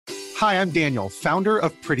Hi, I'm Daniel, founder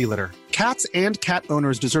of Pretty Litter. Cats and cat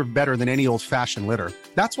owners deserve better than any old-fashioned litter.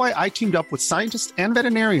 That's why I teamed up with scientists and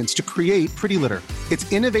veterinarians to create Pretty Litter.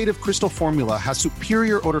 Its innovative crystal formula has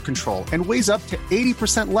superior odor control and weighs up to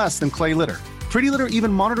 80% less than clay litter. Pretty Litter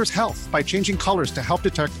even monitors health by changing colors to help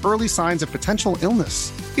detect early signs of potential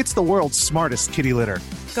illness. It's the world's smartest kitty litter.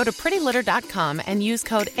 Go to prettylitter.com and use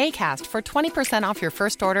code ACAST for 20% off your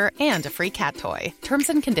first order and a free cat toy. Terms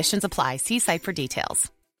and conditions apply. See site for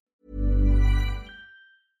details.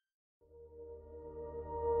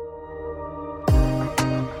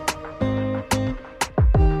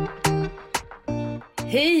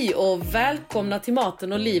 Hej och välkomna till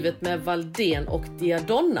Maten och livet med Valdén och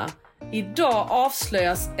Diadonna. Idag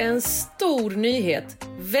avslöjas en stor nyhet,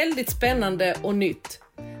 väldigt spännande och nytt.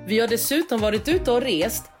 Vi har dessutom varit ute och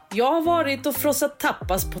rest. Jag har varit och frossat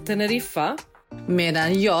tapas på Teneriffa.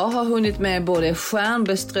 Medan jag har hunnit med både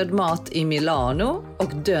stjärnbeströdd mat i Milano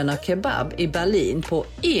och döner kebab i Berlin på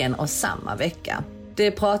en och samma vecka.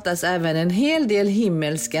 Det pratas även en hel del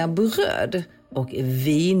himmelska bröd och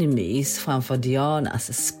vinmys framför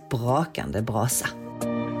Dianas sprakande brasa.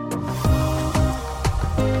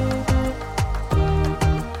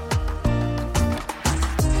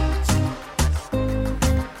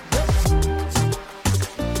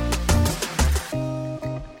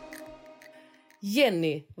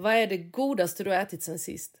 Jenny, vad är det godaste du har ätit sen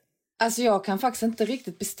sist? Alltså jag kan faktiskt inte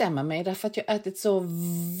riktigt bestämma mig därför att jag ätit så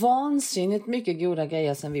vansinnigt mycket goda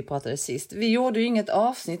grejer sen vi pratade sist. Vi gjorde ju inget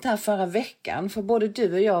avsnitt här förra veckan för både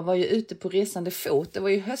du och jag var ju ute på resande fot. Det var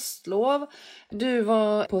ju höstlov, du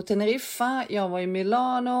var på Teneriffa, jag var i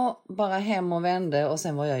Milano, bara hem och vände och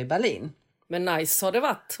sen var jag i Berlin. Men nice har det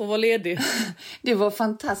varit att vara ledig. Det var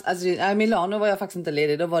fantastiskt. Alltså, i Milano var jag faktiskt inte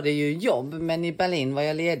ledig, då var det ju jobb. Men i Berlin var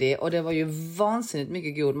jag ledig och det var ju vansinnigt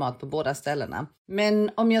mycket god mat på båda ställena.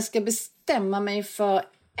 Men om jag ska bestämma mig för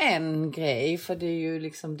en grej, för det är ju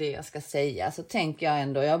liksom det jag ska säga, så tänker jag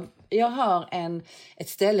ändå, jag har ett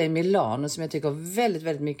ställe i Milano som jag tycker väldigt,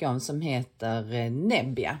 väldigt mycket om som heter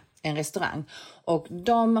Nebbia. En restaurang. Och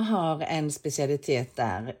de har en specialitet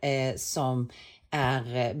där som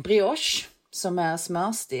är brioche. Som är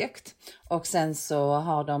smörstekt. Och sen så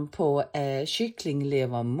har de på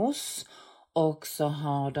kycklinglevermousse. Och så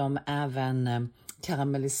har de även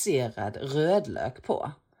karamelliserad rödlök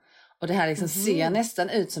på. Och det här liksom ser nästan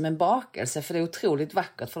ut som en bakelse. För det är otroligt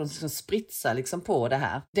vackert. För de liksom spritsar liksom på det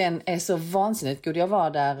här. Den är så vansinnigt god. Jag var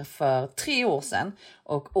där för 3 år sedan.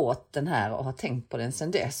 Och åt den här och har tänkt på den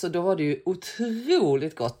sedan dess. Så då var det ju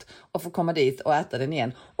otroligt gott att få komma dit och äta den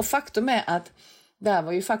igen. Och faktum är att där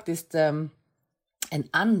var ju faktiskt en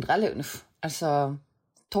andra lunch. Alltså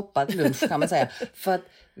toppad lunch kan man säga. För att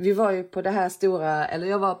vi var ju på det här stora, eller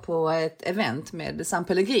jag var på ett event med San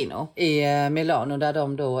Pellegrino i Milano. Där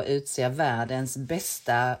de då utser världens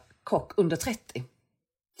bästa kock under 30.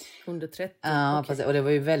 Under 30? Ja, okay. Och det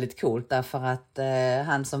var ju väldigt coolt därför att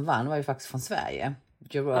han som vann var ju faktiskt från Sverige.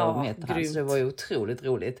 Jerome heter han, så det var ju otroligt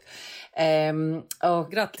roligt.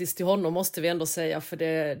 Och grattis till honom måste vi ändå säga, för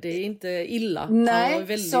det är inte illa. Nej,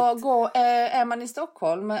 väldigt... så är man i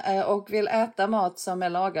Stockholm och vill äta mat som är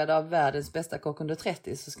lagad av världens bästa kock under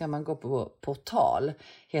 30 så ska man gå på Portal,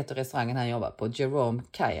 heter restaurangen han jobbar på. Jerome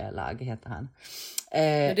Kajalag heter han.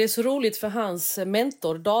 Det är så roligt för hans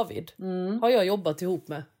mentor David har jag jobbat ihop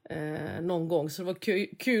med någon gång, så det var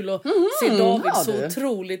kul att se David så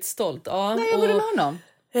otroligt stolt. Ja, när jobbade du med honom?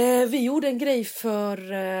 Vi gjorde en grej för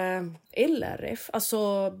LRF,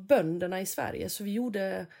 alltså bönderna i Sverige, så vi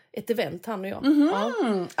gjorde ett event, han och jag.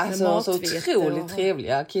 Alltså så otroligt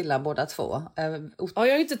trevliga killar båda två. Ja, jag har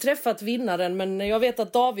ju inte träffat vinnaren, men jag vet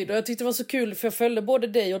att David, och jag tyckte det var så kul för jag följde både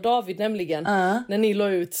dig och David nämligen när ni la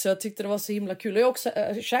ut, så jag tyckte det var så himla kul. Och jag har också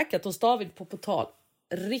käkat hos David på Portal.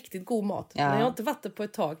 Riktigt god mat. Men jag har inte varit det på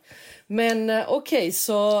ett tag. Men okej,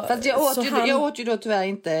 så... Fast jag åt ju då tyvärr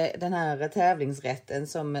inte den här tävlingsrätten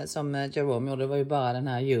som Jerome gjorde. Det var ju bara den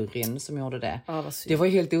här juryn som gjorde det. Det var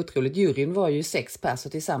ju helt otroligt. Juryn var ju 6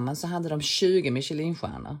 personer tillsammans, så hade de 20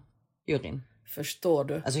 Michelinstjärnor. Juryn. Förstår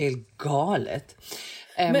du? Alltså helt galet.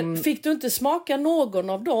 Men fick du inte smaka någon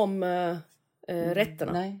av de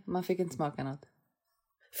rätterna? Nej, man fick inte smaka något.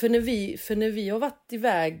 För när vi har varit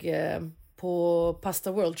iväg... på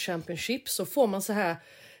Pasta World Championship så får man så här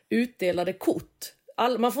utdelade kort.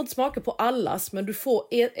 Man får inte smaka på allas, men du får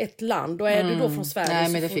ett land. Och är du då från Sverige, nej,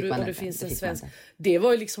 så men det får fick du, man och det inte. finns det en svensk. Det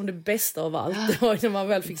var ju liksom det bästa av allt. Det var när man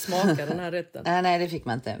väl fick smaka den här rätten. Nej, det fick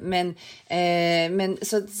man inte. Men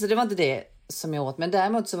så det var inte det. som jag åt. Men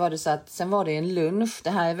däremot så var det så att sen var det en lunch. Det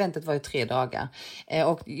här eventet var ju 3 dagar.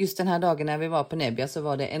 Och just den här dagen när vi var på Nebbia så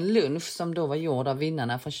var det en lunch som då var gjord av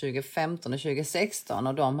vinnarna från 2015 och 2016.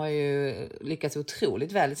 Och de har ju lyckats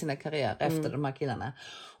otroligt väl i sina karriärer efter de här killarna.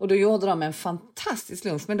 Och då gjorde de en fantastisk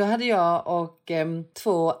lunch. Men då hade jag och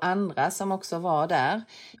 2 andra som också var där.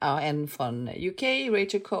 Ja, en från UK,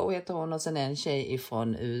 Rachel Coe heter hon. Och sen en tjej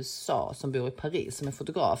från USA som bor i Paris som är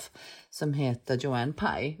fotograf. Som heter Joanne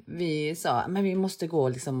Pye. Vi sa, men vi måste gå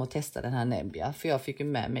liksom och testa den här Nebbia. För jag fick ju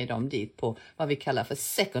med mig dem dit på vad vi kallar för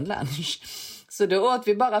second lunch. Så då åt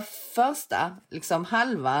vi bara första, liksom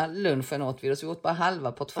halva lunchen åt vi. Och så vi åt bara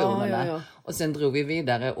halva portionerna. Ja. Och sen drog vi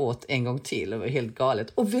vidare åt en gång till. Det var helt galet.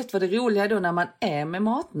 Och vet vad det roliga är då när man är med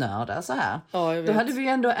matnördar så här. Ja, jag vet. Då hade vi ju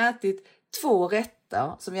ändå ätit 2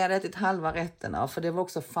 rätter som vi hade ätit halva rätterna. För det var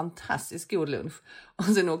också fantastiskt god lunch. Och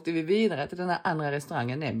sen åkte vi vidare till den här andra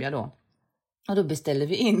restaurangen Nebbia då. Och då beställde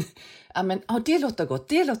vi in. Ja men det låter gott,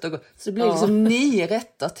 det låter gott. Så det blev liksom 9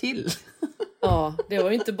 rätter till. Ja, det var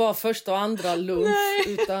ju inte bara första och andra lunch.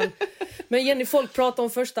 Utan... Men Jenny, folk pratar om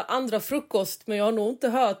första, andra frukost. Men jag har nog inte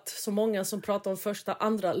hört så många som pratar om första,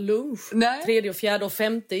 andra lunch. Nej. 3:e, 4:e och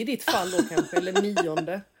 5:e i ditt fall då kanske, eller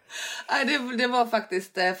 9:e. Det var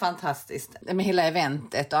faktiskt fantastiskt. Med hela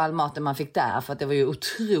eventet och all maten man fick där. För att det var ju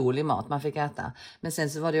otrolig mat man fick äta. Men sen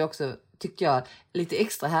så var det också, tyckte jag, lite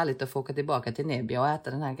extra härligt att få åka tillbaka till Nebbia och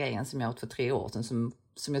äta den här grejen som jag åt för 3 år sedan.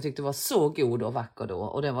 Som jag tyckte var så god och vacker då.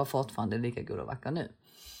 Och den var fortfarande lika god och vacker nu.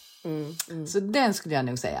 Så den skulle jag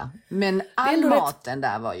nog säga. Men all maten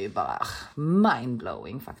där var ju bara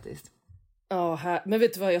mindblowing faktiskt. Ja, men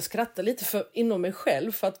vet du vad, jag skrattar lite för inom mig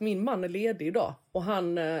själv för att min man är ledig idag. Och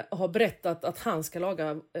han har berättat att han ska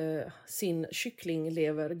laga sin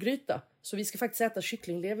kycklinglevergryta. Så vi ska faktiskt äta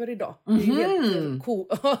kycklinglever idag. Det är helt cool.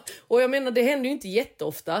 Och jag menar, det händer ju inte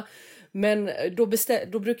jätteofta. Men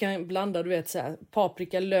då brukar han blanda, du vet, så här,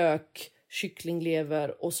 paprika, lök,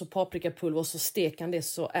 kycklinglever och så paprikapulver och så steker han det,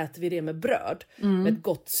 så äter vi det med bröd. Med ett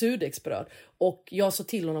gott surdegsbröd. Och jag sa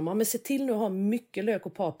till honom, men se till nu att ha mycket lök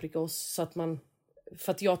och paprika och så att man,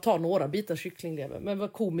 för att jag tar några bitar kycklinglever. Men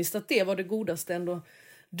vad komiskt att det var det godaste ändå.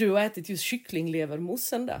 Du har ätit just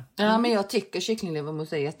kycklinglevermossen där. Ja, men jag tycker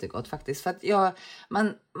kycklinglevermousse är jättegott faktiskt. För att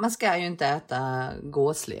man ska ju inte äta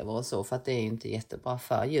gåslever och så, för att det är ju inte jättebra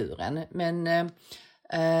för djuren. Men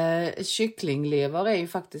kycklinglever är ju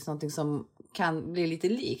faktiskt någonting som kan bli lite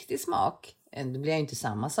likt i smak. Det blir ju inte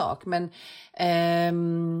samma sak, men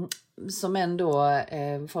som ändå,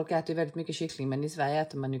 folk äter ju väldigt mycket kyckling, men i Sverige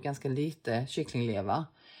äter man ju ganska lite kycklinglever.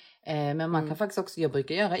 Men man kan faktiskt också, jag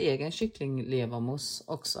brukar göra egen kycklinglevermousse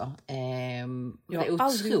också. Det är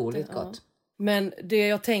otroligt gott. Ja. Men det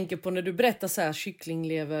jag tänker på när du berättar så här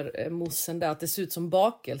kycklinglevermoussen där, att det ser ut som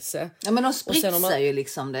bakelse. Ja, men de spritsar ju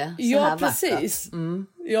liksom det. Så ja, här precis.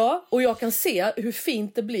 Ja, och jag kan se hur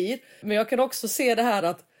fint det blir. Men jag kan också se det här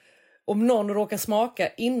att om någon råkar smaka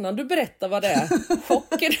innan du berättar vad det är,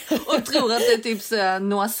 chocken. Och tror att det är typ så här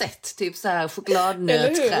noisette, typ så här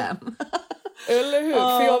chokladnötkräm. Eller hur?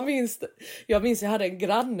 För jag minns jag hade en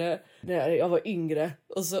granne när jag var yngre.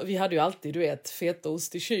 Och så, vi hade ju alltid, du vet,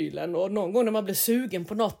 fetaost i kylen. Och någon gång när man blev sugen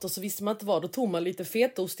på något och så visste man inte vad, då tog man lite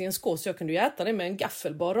fetaost i en skål. Så jag kunde ju äta det med en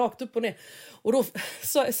gaffel, bara rakt upp och ner. Och då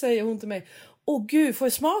säger hon till mig, åh gud, får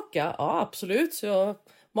jag smaka? Ja, absolut. Så jag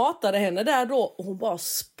matade henne där då och hon bara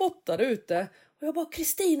spottade ut det. Och jag bara,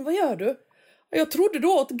 Kristin, vad gör du? Och jag trodde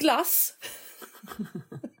då åt glass.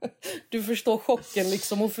 Du förstår chocken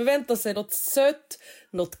liksom. Hon förväntar sig något sött,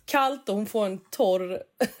 något kallt, och hon får en torr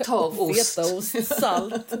ost. Fetaost,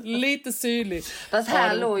 salt, lite syrlig. Fast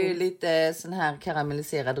här låg ju lite sån här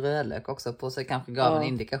karamelliserad rödlök också på, så kanske gav en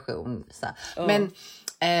indikation. Så. Men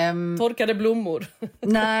torkade blommor.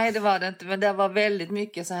 Nej, det var det inte. Men det var väldigt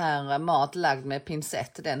mycket så här mat lagd med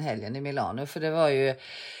pincett den helgen i Milano. För det var ju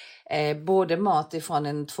både mat ifrån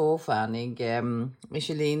en 2-stjärnig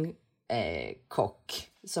Michelin kock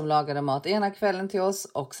som lagade mat ena kvällen till oss,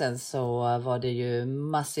 och sen så var det ju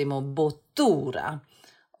Massimo Bottura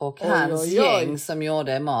och hans gäng som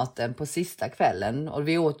gjorde maten på sista kvällen. Och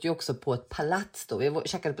vi åt ju också på ett palats då. Vi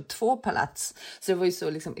käkade på 2 palats. Så det var ju så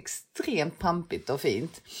liksom extremt pampigt och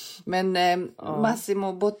fint. Men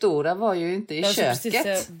Massimo Bottura var ju inte i köket.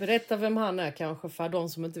 Precis, berätta vem han är kanske för de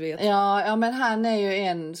som inte vet. Ja, men han är ju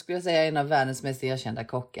en av världens mest erkända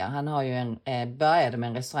kockar. Han har ju började med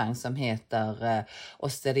en restaurang som heter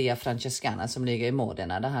Osteria Francescana som ligger i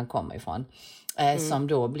Modena där han kommer ifrån. Som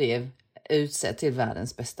då blev utsedd till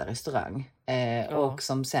världens bästa restaurang. Och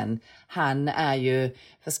som sen, han är ju,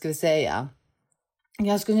 vad ska vi säga,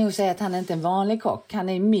 Jag skulle nog säga att han är inte en vanlig kock. Han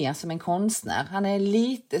är mer som en konstnär. Han är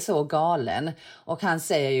lite så galen. Och han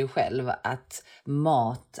säger ju själv att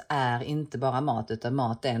mat är inte bara mat, utan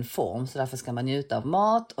mat är en form. Så därför ska man njuta av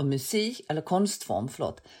mat och musik, eller konstform,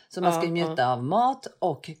 förlåt. Så man ska njuta av mat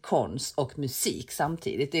och konst och musik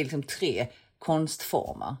samtidigt. Det är liksom 3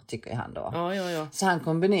 konstformer, tycker han då. Ja. Så han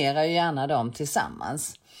kombinerar ju gärna dem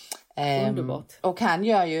tillsammans. Underbart. Och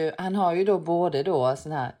han har ju då både då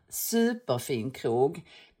sån här superfin krog,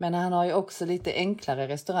 men han har ju också lite enklare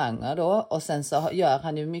restauranger då, och sen så gör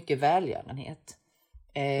han ju mycket välgörenhet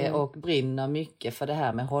och brinner mycket för det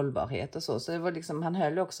här med hållbarhet och så det var liksom, han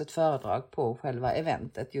höll också ett föredrag på själva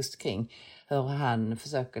eventet just kring hur han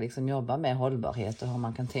försöker liksom jobba med hållbarhet och hur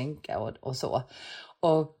man kan tänka och så.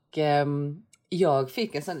 Och jag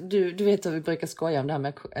fick en sån, du vet hur vi brukar skoja om det här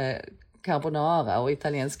med carbonara och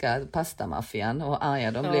italienska pastamaffian och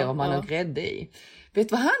arga de blir om man har grädde i. Vet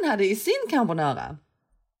du vad han hade i sin carbonara?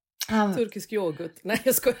 Turkisk yoghurt. Nej,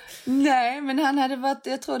 jag skojar. Nej, men han hade varit,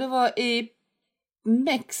 jag tror det var i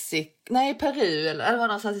Peru eller var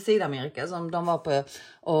någonstans i Sydamerika som de var på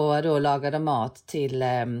och då lagade mat till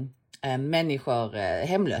människor,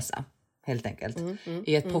 hemlösa helt enkelt,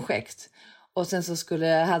 i ett projekt. Och sen så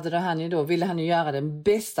ville han ju göra den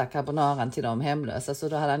bästa carbonaran till de hemlösa. Så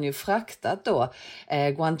då hade han ju fraktat då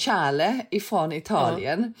guanciale ifrån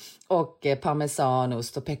Italien och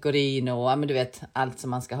parmesanost och pecorino. Men du vet, allt som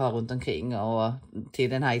man ska ha runt omkring och till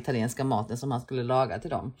den här italienska maten som han skulle laga till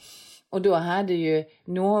dem. Och då hade ju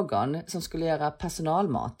någon som skulle göra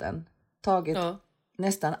personalmaten tagit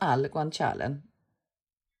nästan all guancialen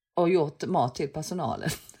och gjort mat till personalen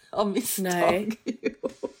av misstag. Nej.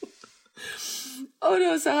 Och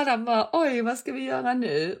då så hade han bara, oj, vad ska vi göra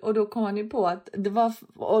nu? Och då kom han ju på att det var,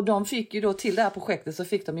 och de fick ju då till det här projektet så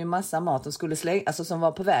fick de ju massa mat som skulle slängas, alltså som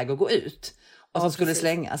var på väg att gå ut och som skulle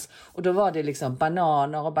slängas. Och då var det liksom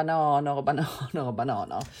bananer.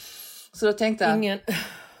 Så då tänkte jag,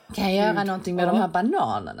 kan jag göra någonting med de här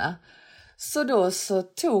bananerna? Så då så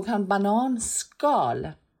tog han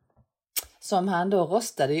bananskal som han då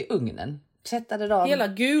rostade i ugnen. Hela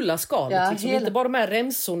gula skalet, liksom. Inte bara de här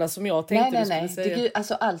remsorna som jag tänkte du skulle säga.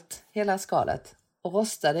 Alltså allt, hela skalet. Och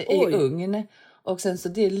rostade i ugn. Och sen så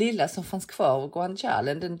det lilla som fanns kvar av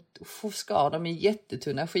guancialen, den skar de i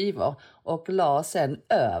jättetunna skivor och la sen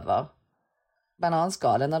över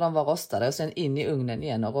bananskalen när de var rostade och sen in i ugnen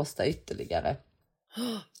igen och rosta ytterligare.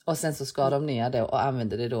 Och sen så skar de ner det och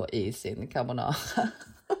använde det då i sin carbonara.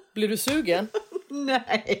 Blir du sugen?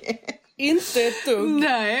 Nej. Inte ett dugg.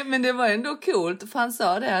 Nej, men det var ändå coolt. För han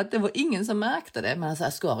sa det att det var ingen som märkte det. Men han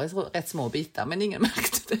sa skar i rätt små bitar, men ingen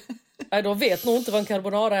märkte det. Nej, de vet nog inte vad en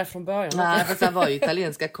carbonara är från början. Nej, för det var ju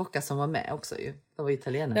italienska kockar som var med också ju. Det var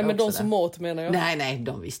italienare. Nej, men de också som åt menar jag. Nej,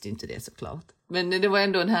 de visste ju inte det såklart. Men det var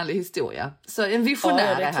ändå en härlig historia. Så en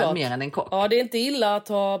visionär är här mer än en kock. Ja, det är inte illa att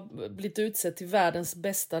ha blivit utsett till världens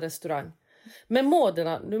bästa restaurang. Men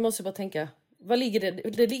Modena, nu måste jag bara tänka. Vad ligger det?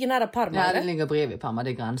 Det ligger nära Parma, ja, eller? Det ligger bredvid Parma. Det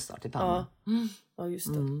är grannstad till Parma. Ja,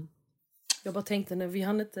 just det. Jag bara tänkte när vi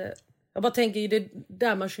hann inte... Jag bara tänker det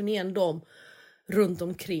där man känner igen dem runt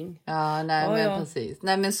omkring. Ja, men precis.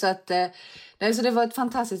 Nej, men så att... så det var ett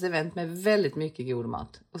fantastiskt event med väldigt mycket god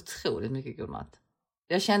mat. Otroligt mycket god mat.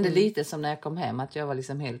 Jag kände lite som när jag kom hem att jag var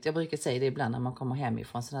liksom helt... Jag brukar säga det ibland när man kommer hem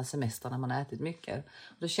ifrån sådana här semester när man har ätit mycket.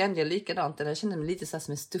 Och då kände jag likadant. Jag kände mig lite så här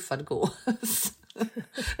som en stuffad gås.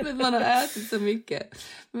 Men man har ätit så mycket.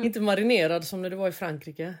 Inte marinerad som när du var i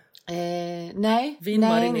Frankrike? Nej,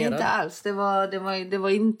 inte alls. Det var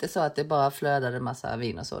inte så att det bara flödade massa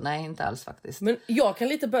vin och så. Nej, inte alls faktiskt. Men jag kan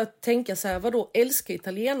lite börja tänka så här, vadå, älskar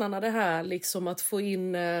italienarna det här liksom att få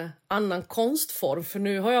in annan konstform? För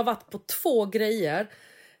nu har jag varit på 2 grejer.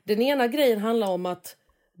 Den ena grejen handlar om att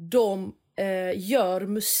de gör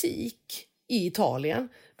musik i Italien.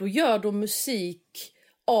 Då gör de musik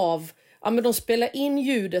av... Ja, men de spelar in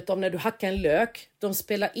ljudet av när du hackar en lök. De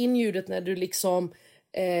spelar in ljudet när du liksom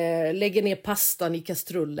lägger ner pastan i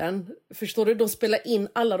kastrullen. Förstår du? De spelar in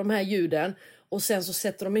alla de här ljuden. Och sen så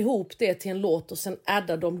sätter de ihop det till en låt. Och sen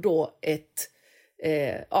addar de då ett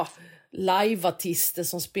live-artister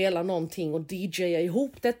som spelar någonting och DJar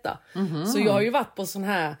ihop detta. Så jag har ju varit på sån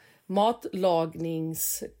här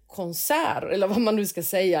matlagningskonsert, eller vad man nu ska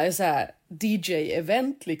säga, så här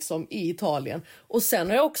DJ-event liksom i Italien. Och sen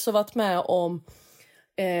har jag också varit med om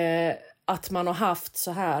att man har haft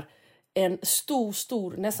så här en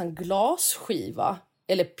stor nästan glasskiva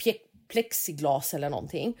eller plexiglas eller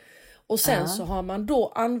någonting. Och sen så har man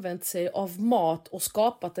då använt sig av mat och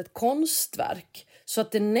skapat ett konstverk så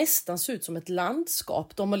att det nästan ser ut som ett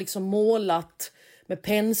landskap. De har liksom målat med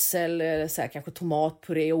pensel, så här, kanske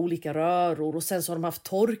tomatpuré och olika röror. Och sen så har de haft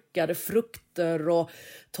torkade frukter och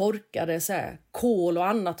torkade så här, kål och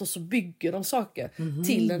annat. Och så bygger de saker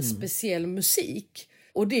till en speciell musik.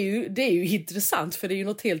 Och det är ju intressant, för det är ju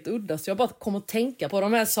något helt udda. Så jag bara kommer att tänka på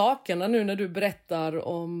de här sakerna nu när du berättar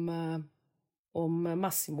om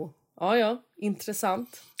Massimo. Ja,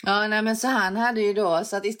 intressant. Ja, nej, men så han hade ju då,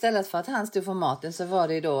 så att istället för att han stod för maten så var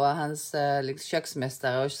det ju då hans liksom,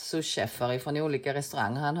 köksmästare och souschefer från olika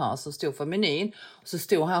restauranger han har som stod för menyn. Och så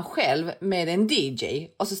stod han själv med en DJ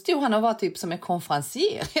och så stod han och var typ som en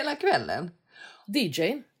konferencier hela kvällen.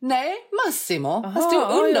 DJ? Nej, Massimo. Han stod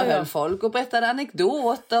och underhöll folk och berättade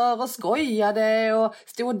anekdoter och skojade och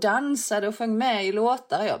stod och dansade och sjöng med i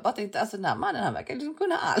låtar. Jag bara tänkte, alltså den här mannen, han verkar liksom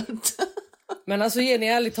kunna allt. Men alltså Jenny,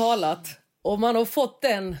 ärligt talat, om man har fått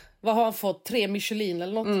vad har han fått? 3 Michelin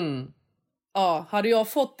eller något? Ja, hade jag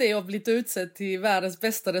fått det och blivit utsedd till världens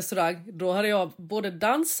bästa restaurang, då hade jag både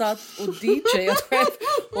dansat och DJat själv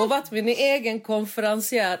och varit min egen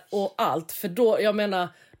konferencier och allt. För då, jag menar,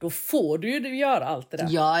 då får du ju göra allt det där.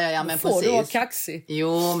 Ja, men precis. Får du vara kaxig.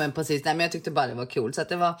 Jo, men precis. Nej, men jag tyckte bara det var kul. Så att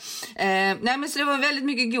det var, så det var väldigt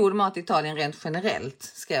mycket god mat i Italien rent generellt,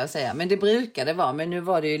 ska jag säga. Men det brukade vara, men nu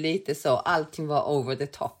var det ju lite så, allting var over the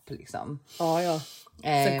top liksom. Ja.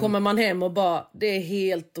 Sen kommer man hem och bara, det är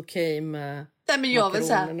helt okej med... Nej, men jag vill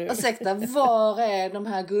säga, ursäkta, var är de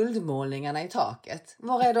här guldmålningarna i taket?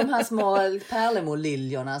 Var är de här små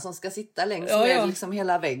pärlemoljorna som ska sitta längs med liksom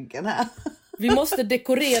hela väggen här? Vi måste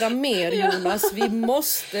dekorera mer, Jonas. Vi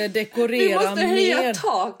måste dekorera mer. Vi måste höja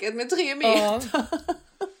taket med 3 meter. Ja.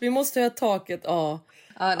 Vi måste höja taket, ja,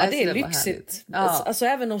 det är lyxigt. Alltså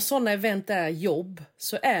även om sådana event är jobb,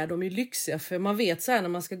 så är de ju lyxiga. För man vet så här när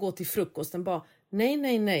man ska gå till frukosten bara,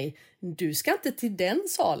 nej. Du ska inte till den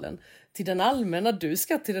salen, till den allmänna, du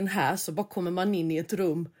ska till den här. Så bara kommer man in i ett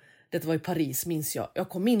rum. Det var i Paris, minns jag. Jag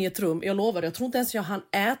kom in i ett rum, jag lovade, jag tror inte ens jag hann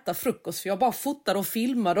äta frukost. För jag bara fotade och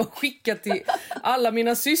filmade och skickade till alla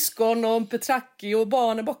mina syskon och Petracchi och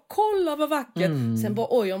barnen. Bara kolla vad vackert. Sen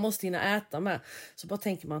bara, jag måste hinna äta med. Så bara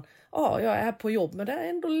tänker man, jag är här på jobb, men det är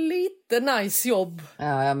ändå lite nice jobb.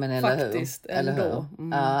 Ja, men eller faktiskt, hur? Eller ändå.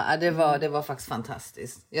 hur? Ja, det var faktiskt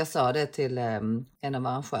fantastiskt. Jag sa det till en av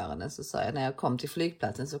arrangörerna, så sa jag, när jag kom till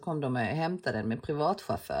flygplatsen så kom de och hämtade den med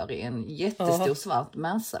privatchaufför i en jättestor svart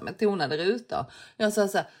massa med tonade rutor. Jag sa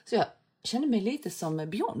så jag kände mig lite som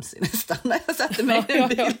Beyoncé nästan när jag satte mig i den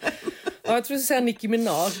bilen. Ja, jag tror att säga Nicki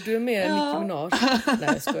Minaj. Du är mer Nicki Minaj. Nej,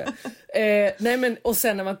 jag skojar. Nej, men och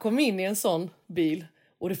sen när man kom in i en sån bil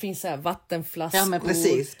och det finns så här vattenflaskor. Ja, men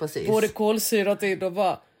precis. Både kolsyrat i och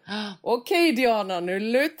bara, okej, Diana, nu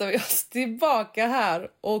lutar vi oss tillbaka här.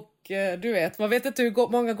 Och du vet, man vet inte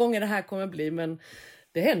hur många gånger det här kommer bli, men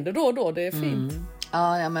det händer då och då, det är fint.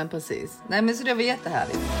 Ja, men precis. Nej, men så det var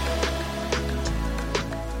jättehärligt.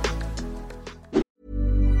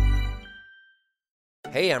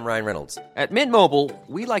 Hey, I'm Ryan Reynolds. At Mint Mobile,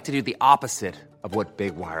 we like to do the opposite of what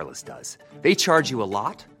Big Wireless does. They charge you a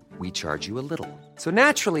lot, we charge you a little. So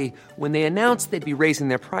naturally, when they announced they'd be raising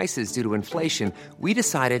their prices due to inflation, we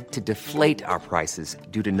decided to deflate our prices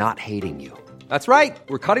due to not hating you. That's right.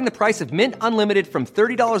 We're cutting the price of Mint Unlimited from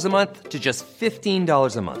 $30 a month to just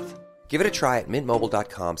 $15 a month. Give it a try at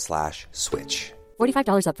mintmobile.com/switch.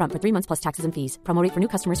 $45 up front for 3 months plus taxes and fees. Promo rate for new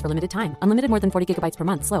customers for limited time. Unlimited more than 40 gigabytes per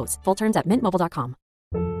month. Slows full terms at mintmobile.com.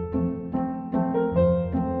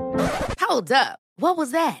 Hold up. What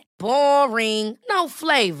was that? Boring. No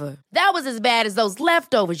flavor. That was as bad as those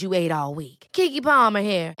leftovers you ate all week. Keke Palmer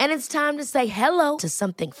here, and it's time to say hello to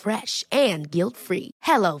something fresh and guilt-free.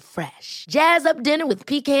 Hello Fresh. Jazz up dinner with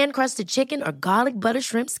pecan-crusted chicken or garlic butter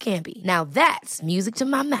shrimp scampi. Now that's music to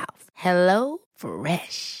my mouth. Hello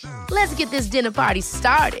Fresh. Let's get this dinner party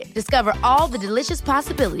started. Discover all the delicious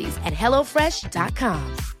possibilities at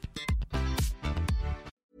hellofresh.com.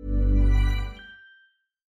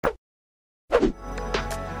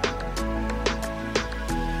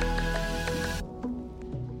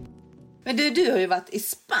 Men du har ju varit i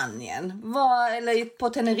Spanien. Eller på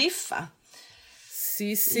Teneriffa.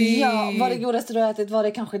 Ja, var det godaste du har ätit? Var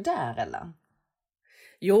det kanske där eller?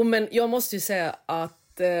 Jo, men jag måste ju säga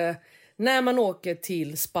att när man åker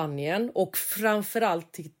till Spanien och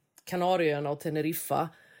framförallt till Kanarieöarna och Teneriffa,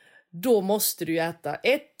 då måste du äta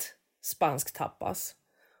spansk tapas.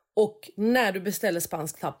 Och när du beställer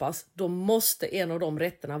spansk tapas, då måste en av de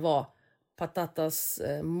rätterna vara patatas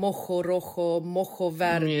mojo rojo, mojo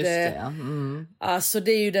verde. Just det, Alltså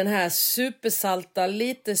det är ju den här supersalta,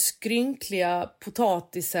 lite skrynkliga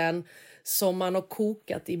potatisen som man har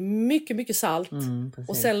kokat i mycket, mycket salt.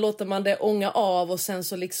 Och sen låter man det ånga av och sen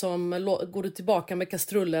så liksom går du tillbaka med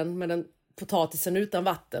kastrullen med den potatisen utan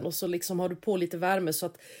vatten. Och så liksom har du på lite värme så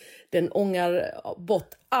att den ångar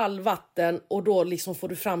bort all vatten. Och då liksom får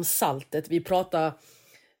du fram saltet. Vi pratar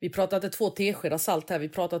inte 2 teskedar salt här. Vi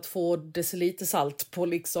pratar 2 deciliter salt på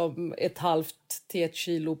liksom 1,5 till 1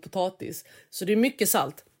 kilo potatis. Så det är mycket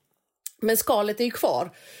salt. Men skalet är ju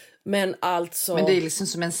kvar. Men det är liksom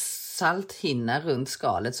som en salthinna runt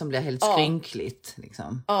skalet som blir helt skrynkligt.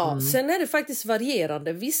 Liksom. Ja, sen är det faktiskt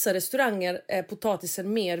varierande. Vissa restauranger är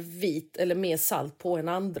potatisen mer vit eller mer salt på än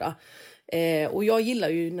andra. Och jag gillar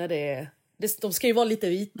ju när de ska ju vara lite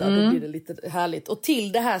vita, då blir det lite härligt. Och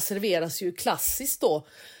till det här serveras ju klassiskt då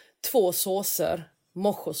 2 såser,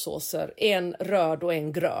 mojosåser, en röd och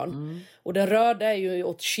en grön. Och den röda är ju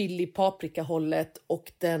åt chili paprika hållet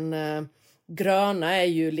och den gröna är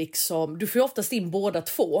ju liksom, du får ju oftast in båda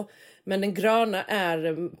 2, men den gröna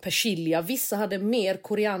är persilja. Vissa hade mer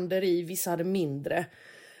koriander i, vissa hade mindre.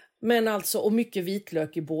 Men alltså, och mycket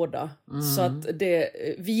vitlök i båda. Så att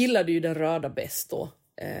vi gillade ju den röda bäst då.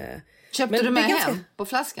 Köpte du med hem på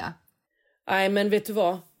flaska? Nej, men vet du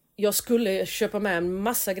vad? Jag skulle köpa med en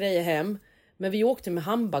massa grejer hem. Men vi åkte med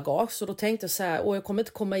handbagage. Så då tänkte jag så här, jag kommer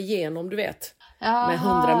inte komma igenom, du vet. Med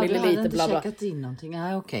 100 milliliter. Du hade inte käkat in någonting?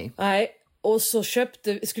 Nej, okej. Nej, och så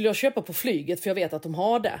skulle jag köpa på flyget för jag vet att de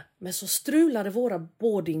har det. Men så strulade våra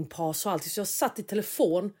boardingpass och allt. Så jag satt i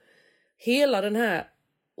telefon hela den här...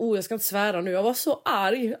 jag ska inte svära nu. Jag var så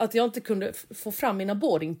arg att jag inte kunde få fram mina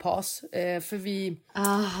boardingpass. För vi...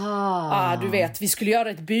 du vet, vi skulle göra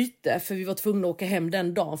ett byte. För vi var tvungna att åka hem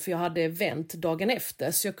den dagen. För jag hade event dagen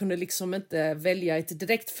efter. Så jag kunde liksom inte välja ett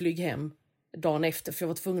direktflyg hem dagen efter. För jag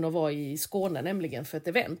var tvungen att vara i Skåne nämligen för ett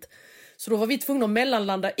event. Så då var vi tvungna att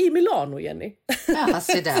mellanlanda i Milano, Jenny. Ja,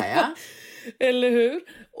 se där, ja. Eller hur?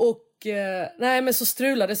 Och nej, men så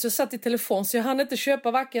strulade så jag satt i telefon så jag hann inte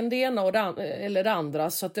köpa varken det ena eller det andra,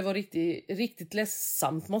 så att det var riktigt, riktigt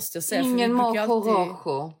ledsamt måste jag säga. Ingen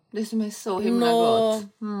mojo. Det som är så himla gott.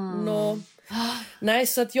 Nej,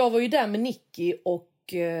 så att jag var ju där med Nicky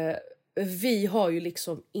och vi har ju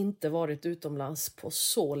liksom inte varit utomlands på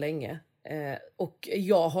så länge. Och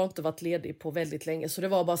jag har inte varit ledig på väldigt länge, så det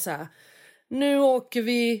var bara så här, nu åker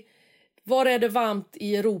vi. Var är det varmt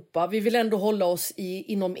i Europa? Vi vill ändå hålla oss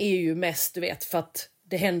inom EU mest, du vet, för att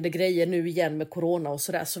det händer grejer nu igen med corona och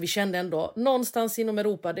sådär. Så vi kände ändå någonstans inom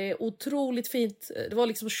Europa, det är otroligt fint. Det var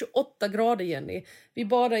liksom 28 grader, Jenny. Vi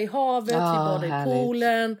badade i havet, vi badade i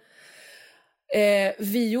poolen.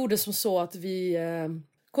 Vi gjorde som så att vi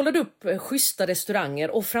kollade upp schyssta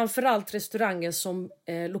restauranger och framförallt restauranger som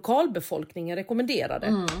lokalbefolkningen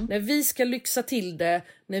rekommenderade. När vi ska lyxa till det,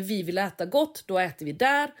 när vi vill äta gott, då äter vi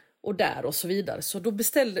där och så vidare. Så då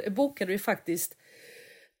bokade vi faktiskt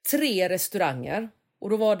 3 restauranger. Och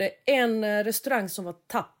då var det en restaurang som var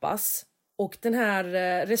tapas. Och den här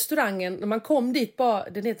restaurangen, när man kom dit bara,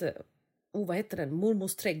 den heter, vad heter den?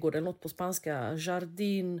 Mormors trädgård eller något på spanska.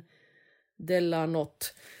 Jardin de la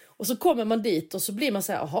Not. Och så kommer man dit och så blir man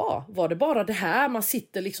så här, aha, var det bara det här? Man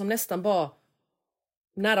sitter liksom nästan bara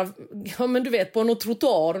nära, ja men du vet, på någon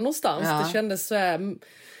trottoar någonstans. Ja. Det kändes så här,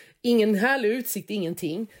 ingen härlig utsikt,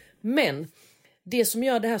 ingenting. Men det som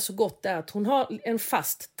gör det här så gott är att hon har en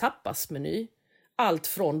fast tapasmeny. Allt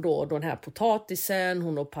från då den här potatisen,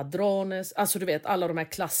 hon har padrones, alltså du vet alla de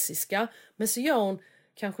här klassiska. Men så gör hon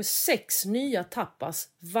kanske 6 nya tapas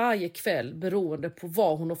varje kväll beroende på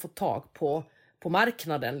vad hon har fått tag på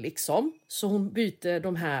marknaden liksom. Så hon byter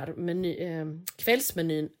de här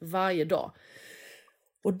kvällsmenyn varje dag.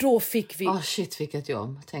 Och då fick vi... shit, vilket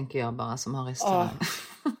jobb, tänker jag bara som har restaurang.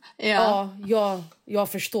 Jag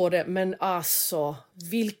förstår det. Men alltså,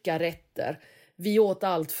 vilka rätter. Vi åt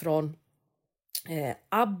allt från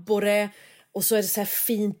abborre. Och så är det så här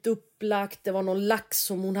fint upplagt. Det var någon lax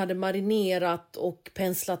som hon hade marinerat och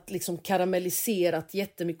penslat, liksom karamelliserat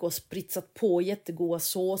jättemycket och spritsat på jättegoda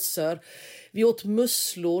såser. Vi åt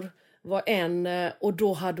musslor. Var en, och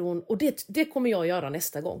då hade hon, och det kommer jag göra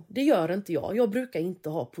nästa gång. Det gör inte jag. Jag brukar inte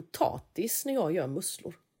ha potatis när jag gör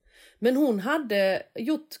musslor. Men hon hade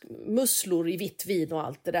gjort musslor i vitt vin och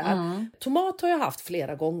allt det där. Tomat har jag haft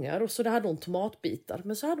flera gånger och så hade hon tomatbitar.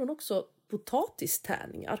 Men så hade hon också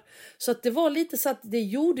potatistärningar. Så att det var lite så att det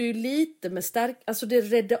gjorde ju lite med alltså det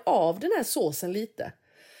redde av den här såsen lite.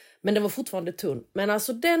 Men det var fortfarande tunn. Men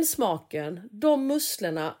alltså den smaken, de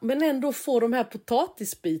musslorna, men ändå få de här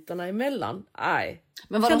potatisbitarna emellan. Nej.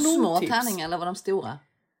 Men var de små tärningar eller var de stora?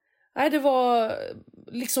 Nej, det var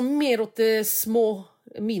liksom mer åt det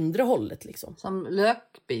mindre hållet liksom. Som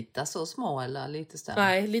lökbitar, så små eller lite större?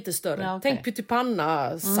 Nej, lite större. Ja, okay. Tänk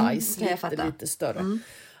pyttipanna size, lite större.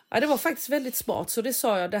 Ja, det var faktiskt väldigt smart. Så det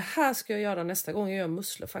sa jag, det här ska jag göra nästa gång jag gör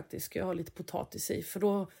musslor faktiskt. Ska jag ha lite potatis i. För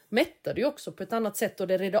då mättar det ju också på ett annat sätt. Och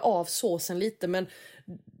det redde av såsen lite. Men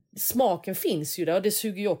smaken finns ju där. Och det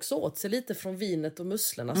suger ju också åt sig lite från vinet och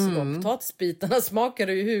musslorna. Så de potatisbitarna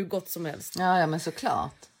smakade ju hur gott som helst. Ja, men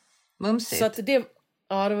såklart. Mumsigt. Så att det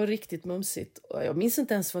var riktigt mumsigt. Jag minns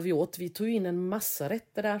inte ens vad vi åt. Vi tog in en massa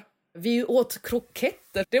rätter där. Vi åt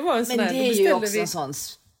kroketter. Det var en sån men här, det är ju också en sån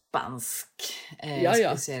spansk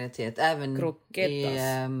specialitet. Även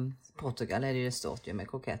i Portugal är det ju stort ju med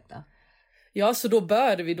kroketter. Ja, så då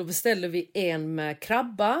beställde vi en med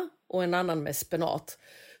krabba och en annan med spenat.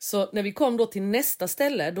 Så när vi kom då till nästa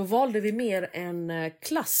ställe, då valde vi mer en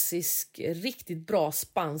klassisk, riktigt bra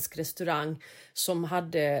spansk restaurang som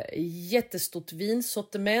hade jättestort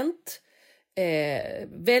vinsortiment.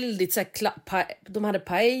 Väldigt så här, de hade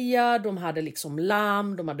paella, de hade liksom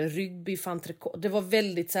lamm, de hade ryggbiff, entrecote. Det var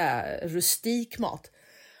väldigt så här rustik mat.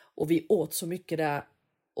 Och vi åt så mycket där.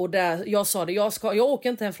 Och där jag sa det, jag åker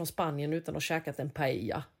inte hem från Spanien utan att käkat en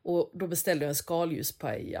paella. Och då beställde jag en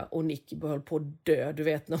skaldjurspaella och Nicky höll på att dö, du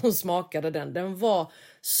vet, när hon smakade den. Den var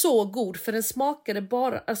så god, för den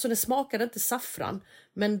smakade inte saffran,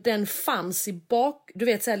 men den fanns i bak, du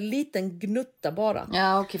vet, så här liten gnutta bara.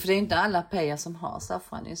 Ja, okej, för det är inte alla paella som har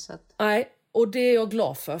saffran i, så att... Nej, och det är jag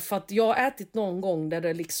glad för att jag har ätit någon gång där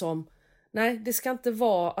det liksom... Nej, det ska inte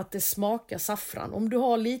vara att det smakar saffran. Om du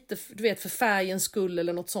har lite, du vet, för färgens skull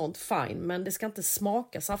eller något sånt, fine. Men det ska inte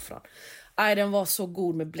smaka saffran. Nej, den var så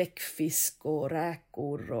god med bläckfisk och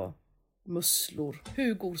räkor och musslor.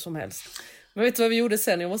 Hur god som helst. Men vet du vad vi gjorde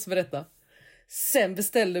sen? Jag måste berätta. Sen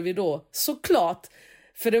beställde vi då, såklart,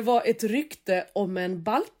 för det var ett rykte om en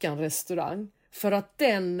Balkanrestaurang. För att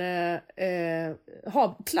den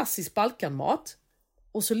har klassisk Balkanmat.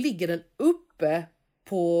 Och så ligger den uppe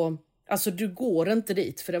på... Alltså du går inte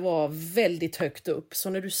dit för det var väldigt högt upp. Så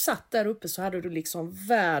när du satt där uppe så hade du liksom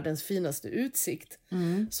världens finaste utsikt.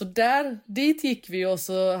 Så dit gick vi och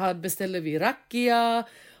så beställde vi rakia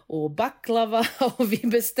och baklava. Och vi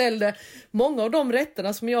beställde många av de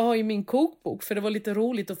rätterna som jag har i min kokbok. För det var lite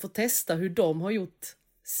roligt att få testa hur de har gjort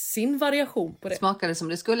sin variation på det. Smakade som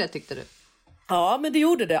det skulle, tyckte du? Ja, men det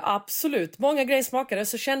gjorde det, absolut. Många grejer smakade,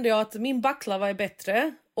 så kände jag att min baklava är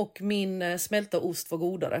bättre och min smälta ost var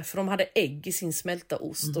godare. För de hade ägg i sin smälta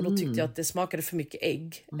ost och då tyckte jag att det smakade för mycket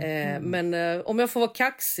ägg. Men om jag får vara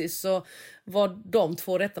kaxig så var de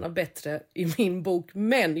 2 rätterna bättre i min bok.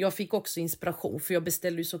 Men jag fick också inspiration, för jag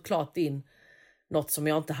beställde ju såklart in något som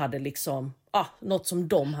jag inte hade liksom... något som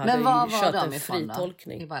de hade. Men vad var kört de en ifrån fri då,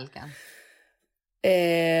 tolkning. i Balkan?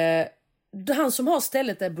 Han som har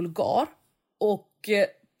stället är bulgar. Och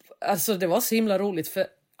alltså det var så himla roligt, för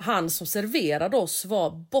han som serverade oss var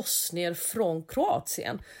bosnier från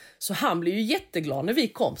Kroatien. Så han blev ju jätteglad när vi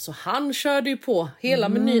kom. Så han körde ju på hela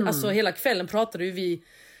menyn. Alltså hela kvällen pratade ju vi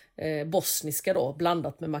bosniska då,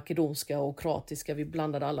 blandat med makedonska och kroatiska. Vi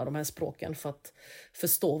blandade alla de här språken för att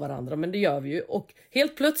förstå varandra. Men det gör vi ju. Och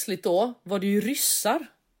helt plötsligt då var det ju ryssar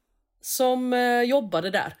som jobbade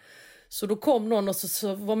där. Så då kom någon och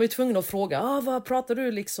så var man ju tvungen att fråga, vad pratar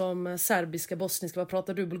du liksom serbiska, bosniska, vad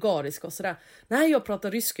pratar du bulgariska och sådär. Nej, jag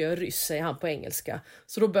pratar ryska, jag är ryss, säger han på engelska.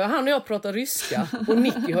 Så då började han och jag prata ryska. Och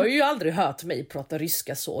Nicky har ju aldrig hört mig prata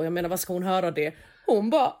ryska så. Jag menar, vad ska hon höra det? Hon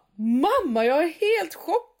bara, mamma, jag är helt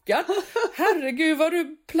chockad. Herregud vad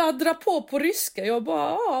du pladdrar på ryska. Jag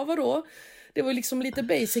bara, vadå? Det var liksom lite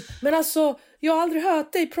basic. Men alltså, jag har aldrig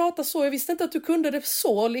hört dig prata så. Jag visste inte att du kunde det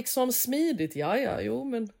så liksom smidigt. Jo,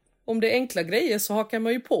 men... Om det är enkla grejer så hakar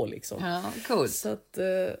man ju på liksom. Ja, cool. Så att,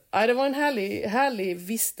 det var en härlig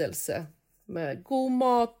vistelse. Med god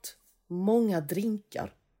mat, många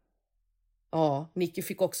drinkar. Ja, Nicky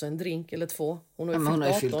fick också en drink eller 2. Hon har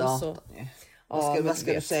ju fyllt 18. Så... Vad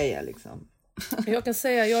ska du säga liksom? Jag kan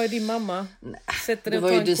säga, jag är din mamma. Du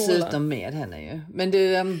var ju dessutom med henne ju. Men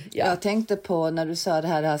du, jag tänkte på när du sa det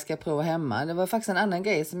här ska jag prova hemma. Det var faktiskt en annan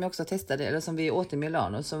grej som jag också testade, eller som vi åt i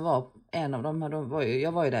Milano, som var en av dem.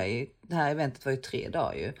 Jag var ju där i, det här eventet var ju 3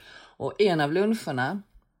 dagar ju. Och en av luncherna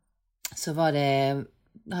så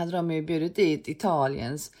hade de ju bjudit dit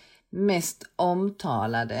Italiens mest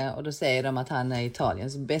omtalade, och då säger de att han är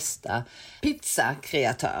Italiens bästa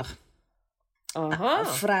pizzakreatör. Aha.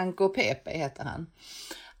 Franco Pepe heter han.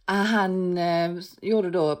 Han gjorde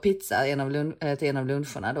då pizza till en av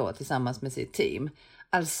luncherna då tillsammans med sitt team.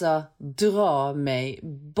 Alltså dra mig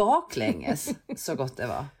baklänges så gott det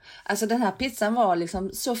var. Alltså den här pizzan var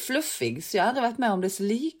liksom så fluffig så jag hade varit med om dess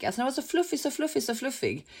lika. Alltså den var så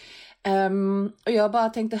fluffig. Och jag bara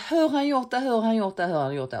tänkte, hur har han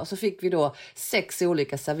gjort det? Och så fick vi då 6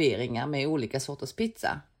 olika serveringar med olika sorters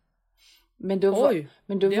pizza. Men då Oj,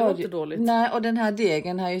 men då det var var inte dåligt. Nej, och den här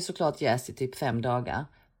degen har ju såklart jäst i typ 5 dagar.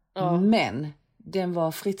 Ja. Men den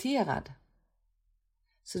var friterad.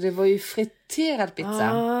 Så det var ju friterad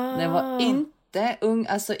pizza. Den var inte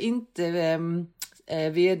inte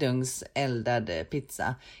vedugns-eldad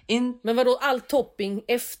pizza. Men vadå, all topping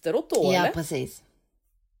efteråt då, Ja, eller?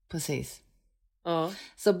 precis. Ja.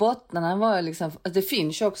 Så bottnarna var liksom, det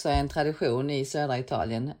finns ju också en tradition i södra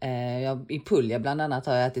Italien. I Puglia bland annat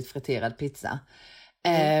har jag ätit friterad pizza.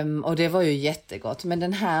 Och det var ju jättegott. Men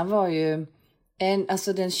den här var ju,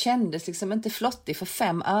 den kändes liksom inte flottig för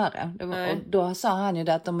 5 öre. Och då sa han ju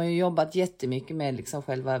det att de har ju jobbat jättemycket med liksom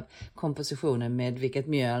själva kompositionen, med vilket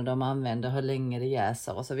mjöl de använder, hur länge det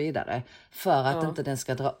jäser och så vidare. För att inte den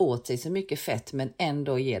ska dra åt sig så mycket fett men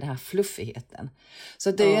ändå ge den här fluffigheten.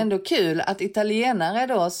 Så det är ju ändå kul att italienare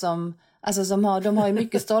då de har ju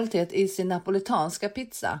mycket stolthet i sin napolitanska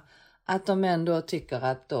pizza. Att de ändå tycker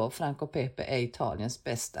att då Franco Pepe är Italiens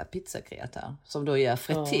bästa pizzakreatör. Som då gör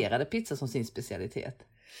friterade pizza som sin specialitet.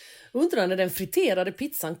 Undrar när den friterade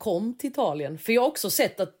pizzan kom till Italien. För jag har också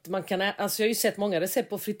sett att man kan... Alltså jag har ju sett många recept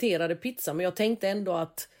på friterade pizza. Men jag tänkte ändå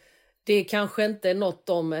att det kanske inte är något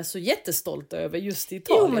de är så jättestolta över just i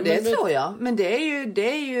Italien. Jo, men det tror jag. Men det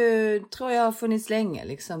är ju tror jag har funnits länge.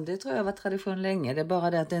 Liksom. Det tror jag var tradition länge. Det är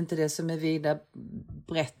bara det att det inte är det som är vida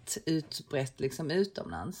utbrett liksom,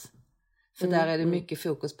 utomlands. För där är det mycket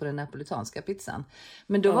fokus på den napolitanska pizzan.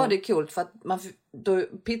 Men då var det coolt för att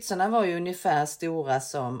pizzorna var ju ungefär stora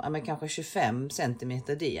som kanske 25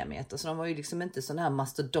 centimeter diameter. Så de var ju liksom inte sådana här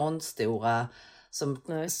mastodontstora som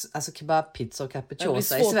alltså kebabpizza och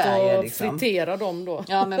capricciosa i Sverige. Det liksom. fritera dem då.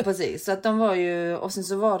 Ja, men precis. Så att de var ju, och sen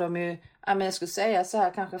så var de ju, jag skulle säga så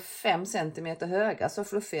här kanske 5 centimeter höga, så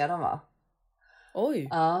fluffiga de var. Oj,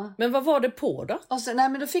 men vad var det på då? Och sen,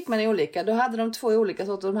 men då fick man olika. Då hade de 2 olika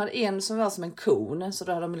sorter. De hade en som var som en kon. Så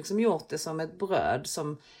då hade de liksom gjort det som ett bröd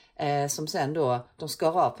som sen då de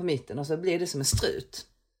skar av på mitten. Och så blev det som en strut.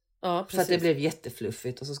 Ja, precis. För att det blev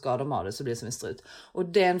jättefluffigt och så skar de av det så blev det som en strut. Och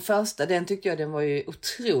den första, den tyckte jag den var ju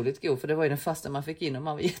otroligt god. För det var ju den första man fick in och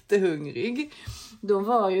man var jättehungrig. Då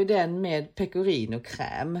var ju den med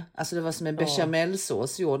pecorino-kräm. Alltså det var som en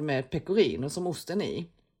bechamelsås gjord med pecorino som osten i.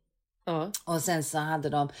 Ja. Och sen så hade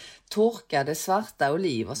de torkade svarta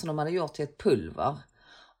oliver som de hade gjort till ett pulver.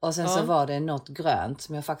 Och sen så var det något grönt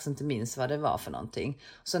som jag faktiskt inte minns vad det var för någonting.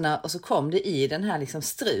 Och så kom det i den här liksom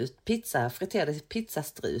friterade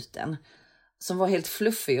pizzastruten. Som var helt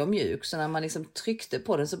fluffig och mjuk. Så när man liksom tryckte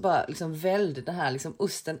på den så bara liksom välde den här liksom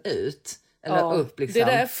osten ut. Eller upp liksom. Det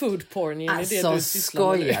där är food porn, Jenny. Alltså det du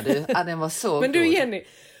skojar du? Ja, den var så Men du god. Jenny,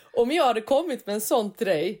 om jag hade kommit med en sån till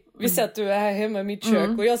dig. Vi säger att du är här hemma i mitt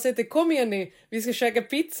kök. Och jag säger till kom Jenny, vi ska käka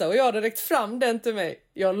pizza. Och jag hade räckt fram den till mig.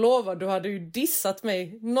 Jag lovar, du hade ju dissat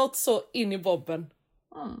mig. Något så in i bobben.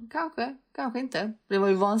 Kanske inte. Det var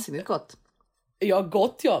ju vansinnigt gott. Ja,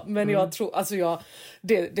 gott ja. Men jag tror,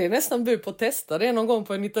 det är nästan bud på att testa det någon gång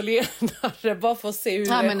på en italienare. Bara för att se hur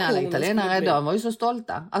Ja, men alla italienare, de var ju så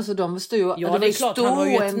stolta. Alltså de stod det är klart, han har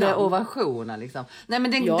ju ett stående namn. ovationer liksom. Nej,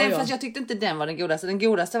 men fast jag tyckte inte den var den godaste. Den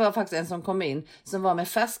godaste var faktiskt en som kom in som var med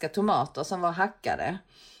färska tomater som var hackade.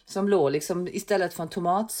 Som låg liksom, istället för en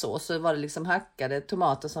tomatsås så var det liksom hackade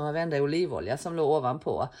tomater som var vända i olivolja som låg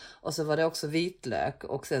ovanpå. Och så var det också vitlök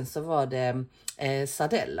och sen så var det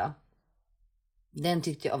sardella. Den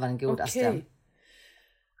tyckte jag var den godaste. Okay.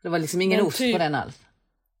 Det var liksom ingen ost på den alls.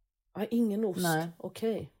 Ja, ingen ost. Nej.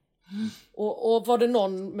 Okej. Och var det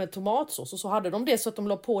någon med tomatsås och så hade de det så att de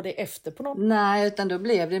la på det efter på någon? Nej, utan då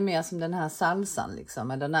blev det mer som den här salsan liksom,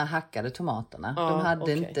 med de här hackade tomaterna. De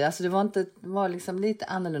hade inte, alltså det var liksom lite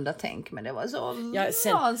annorlunda tänk, men det var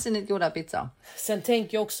så vansinnigt goda pizza. Sen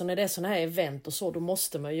tänker jag också när det är såna här event och så, då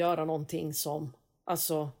måste man göra någonting som,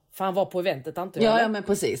 alltså, för han var på eventet antar jag. Ja, men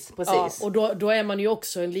precis. Ja, och då är man ju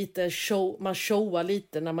också en lite man showar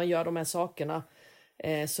lite när man gör de här sakerna.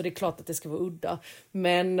 Så det är klart att det ska vara udda.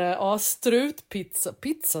 Men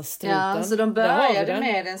pizzastruten. Ja, så de började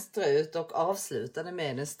med en strut och avslutade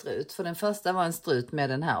med en strut. För den första var en strut med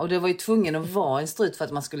den här. Och det var ju tvungen att vara en strut för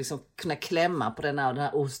att man skulle liksom kunna klämma på den här. Och den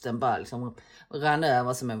här osten bara liksom rann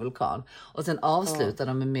över som en vulkan. Och sen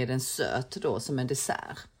avslutade de med en söt då som en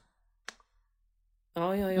dessert.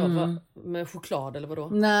 Ja. Med choklad eller vadå?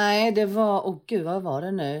 Nej, det var, gud vad var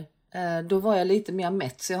det nu? Då var jag lite mer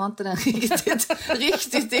mätt så jag har inte den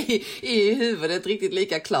riktigt i huvudet riktigt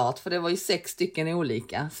lika klart. För det var ju 6 stycken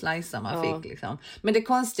olika slicer man fick liksom. Men det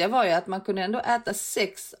konstiga var ju att man kunde ändå äta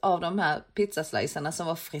 6 av de här pizzaslicerna som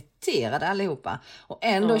var friterade allihopa. Och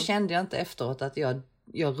ändå kände jag inte efteråt att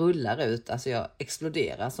jag rullar ut, alltså jag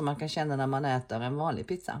exploderar som man kan känna när man äter en vanlig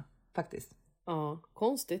pizza faktiskt. Ja,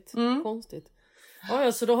 konstigt.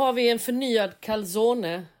 Ja, så då har vi en förnyad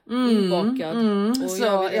calzone inbakad. Och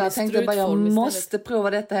Så jag tänkte bara, jag måste prova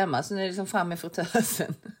detta hemma. Så nu är det liksom fram i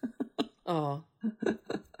fritösen. Ja.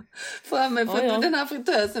 Framme för den här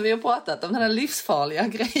fritösen vi har pratat om, den här livsfarliga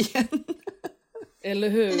grejen. Eller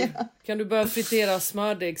hur? Ja. Kan du börja fritera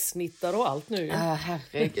smördegssnittar och allt nu?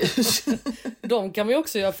 Herregud. De kan vi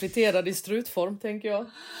också göra friterade i strutform, tänker jag.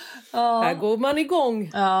 Här går man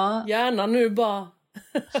igång. Gärna nu bara.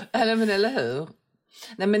 Eller hur?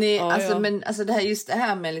 Nej, men, men alltså det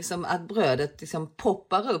här med liksom att brödet liksom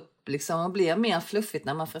poppar upp liksom och blir mer fluffigt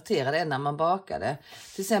när man friterar det än när man bakar det.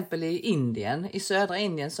 Till exempel i Indien, i södra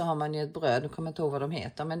Indien så har man ju ett bröd, jag kommer inte ihåg vad de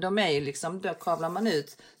heter, men de är ju liksom, då kavlar man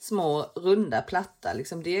ut små runda platta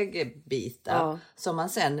liksom degbitar som man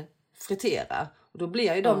sen friterar. Och då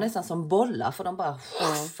blir ju de nästan som bollar, för de bara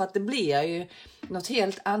för att det blir ju något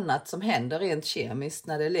helt annat som händer rent kemiskt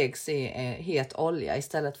när det läggs i het olja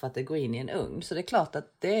istället för att det går in i en ugn. Så det är klart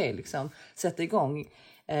att det är liksom sätter igång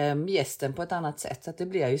gästen på ett annat sätt, så att det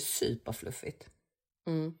blir ju superfluffigt.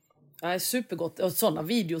 Ja, supergott. Och sådana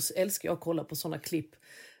videos älskar jag att kolla på, sådana klipp.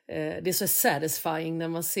 Det är så satisfying när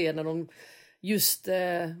man ser när de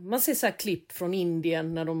man ser så här klipp från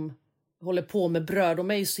Indien när de håller på med bröd.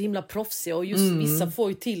 De är ju så himla proffsiga och just vissa får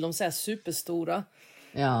ju till dem så här superstora.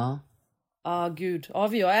 Ja. Gud. Ja,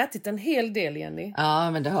 vi har ätit en hel del, Jenny.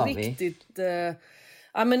 Ja, men det har riktigt, vi.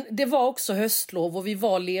 Men det var också höstlov och vi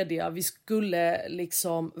var lediga. Vi skulle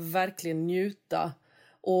liksom verkligen njuta.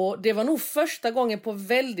 Och det var nog första gången på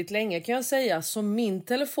väldigt länge, kan jag säga, som min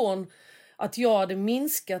telefon, att jag hade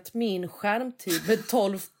minskat min skärmtid med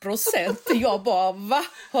 12%. Jag bara, va?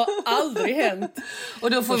 Har aldrig hänt.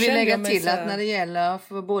 Och då får vi lägga till att när det gäller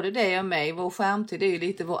för både dig och mig, vår skärmtid är ju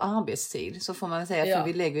lite vår arbetstid. Så får man säga, för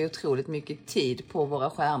vi lägger otroligt mycket tid på våra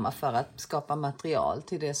skärmar för att skapa material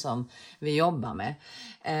till det som vi jobbar med.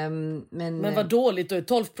 Men vad dåligt, då är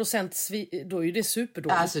 12%, då är ju det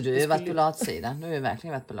superdåligt. Alltså du har ju varit på latsidan. Du har ju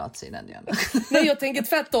verkligen varit på latsidan, Diana. Nej, jag tänker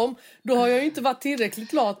tvärtom. Då har jag ju inte varit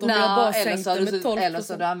tillräckligt lat om jag bara sänkt det med 12%. Eller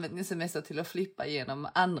så har du använt din semester till att flippa igenom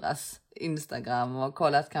andras Instagram och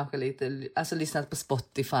kollat kanske lite, alltså lyssnat på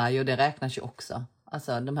Spotify, och det räknas ju också.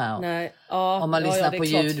 Alltså de här, om man lyssnar på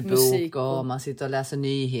ljudbok och om man sitter och läser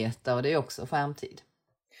nyheter, och det är också skärmtid.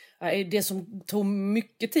 Det som tog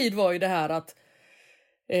mycket tid var ju det här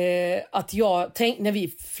att jag tänkte, när vi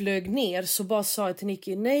flög ner så bara sa jag till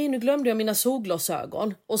Nicky, nej, nu glömde jag mina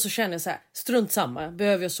solglasögon. Och så känner jag så här, strunt samma,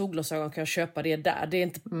 behöver jag solglasögon kan jag köpa det där. Det är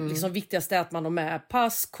inte liksom, viktigast är att man har med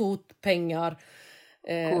pass, kort, pengar,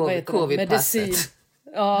 medicin.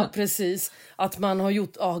 Ja, precis. Att man har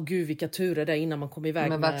gjort, gud vilka turer där innan man kom iväg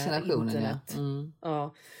med vaccinationen.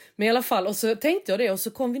 Ja. Men i alla fall, och så tänkte jag det, och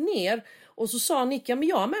så kom vi ner och så sa Nicky, men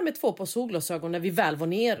jag har med mig 2 par solglasögon när vi väl var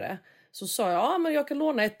nere. Så sa jag, men jag kan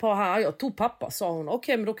låna ett par här. Jag tog pappa, sa hon.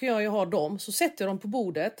 Okej, men då kan jag ju ha dem. Så sätter jag dem på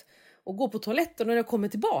bordet och går på toaletten. Och när jag kommer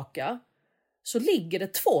tillbaka så ligger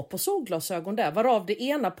det 2 par solglasögon där. Varav det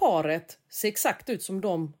ena paret ser exakt ut som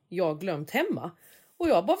de jag glömt hemma. Och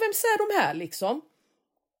jag bara, vem ser de här liksom?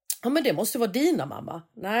 Ja, men det måste vara dina, mamma.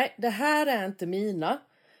 Nej, det här är inte mina.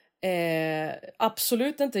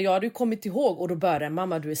 Absolut inte. Jag hade ju kommit ihåg. Och då började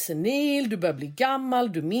mamma, du är senil, du börjar bli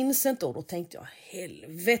gammal, du minns inte. Och då tänkte jag,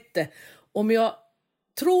 helvete, om jag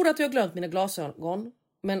tror att jag har glömt mina glasögon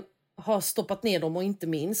men har stoppat ner dem och inte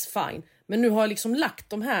minns, fine. Men nu har jag liksom lagt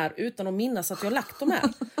dem här utan att minnas att jag har lagt dem här.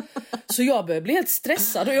 Så jag började bli helt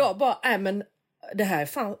stressad. Och jag bara, men det här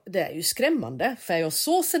det är ju skrämmande. För är jag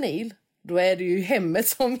så senil, då är det ju hemmet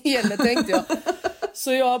som gäller, tänkte jag.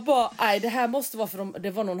 Så jag bara, det här måste vara, för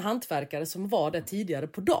det var någon hantverkare som var där tidigare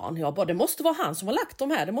på dagen. Jag bara, det måste vara han som har lagt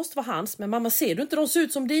dem här, det måste vara hans. Men mamma, ser du inte de ser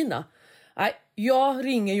ut som dina? Nej, jag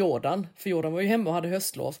ringer Jordan, för Jordan var ju hemma och hade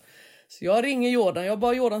höstlov. Så jag ringer Jordan, jag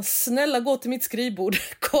bara, Jordan, snälla gå till mitt skrivbord,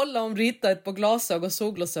 kolla om du hittar ett par glasögon,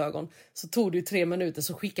 solglasögon. Så tog det ju 3 minuter,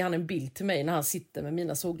 så skickade han en bild till mig när han sitter med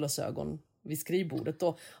mina solglasögon vid skrivbordet.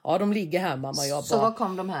 Och de ligger här, mamma. Jag bara, så var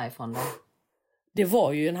kom de här ifrån då? Det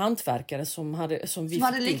var ju en hantverkare som vi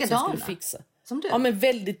hade likadana skulle fixa. Som du? Ja, men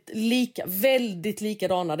väldigt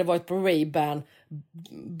likadana. Det var ett Ray-Ban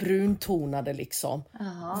bruntonade liksom.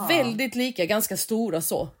 Aha. Väldigt lika, ganska stora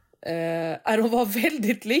så. De var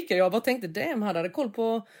väldigt lika. Jag bara tänkte, han hade koll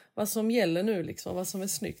på vad som gäller nu liksom, vad som är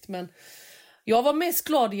snyggt. Men jag var mest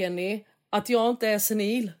glad, Jenny, att jag inte är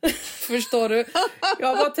senil. Förstår du?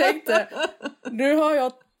 Jag bara tänkte, nu har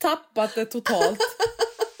jag tappat det totalt.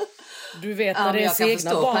 Du vet när det är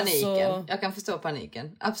egna barn så... Jag kan förstå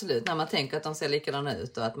paniken. Absolut, när man tänker att de ser likadana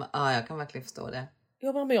ut. Och att jag kan verkligen förstå det.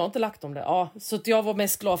 Jag bara, men jag har inte lagt dem där. Ja, så att jag var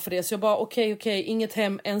mest glad för det. Så jag bara, okej, inget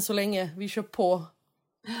hem än så länge. Vi kör på.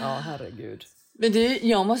 Ja, herregud. Men du,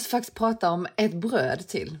 jag måste faktiskt prata om ett bröd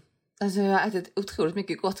till. Alltså jag har ätit otroligt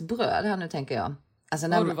mycket gott bröd här nu, tänker jag. Alltså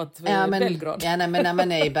när har du varit i Belgrad? Ja, men när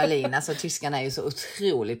man är i Berlin, alltså tyskarna är ju så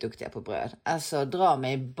otroligt duktiga på bröd. Alltså dra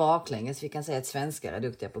mig baklänges, vi kan säga att svenskar är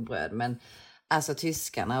duktiga på bröd, men alltså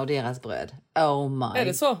tyskarna och deras bröd, oh my Är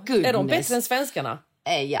det så? goodness. Är de bättre än svenskarna?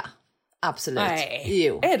 Ja, absolut. Nej.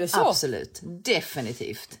 Jo, är det så? Absolut,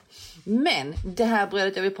 definitivt. Men det här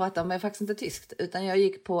brödet jag vill prata om är faktiskt inte tyskt, utan jag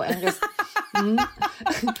gick på en Men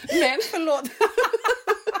förlåt.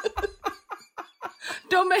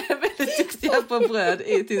 De är väldigt duktiga på bröd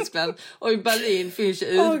i Tyskland. Och i Berlin finns ju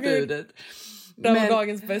utbudet. Det var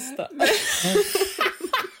dagens bästa.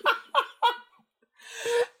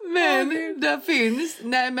 Men där finns...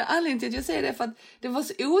 Nej, men anledningen till att jag säger det är för att det var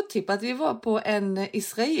så otippat. Vi var på en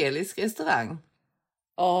israelisk restaurang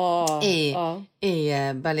i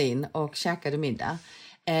Berlin och käkade middag.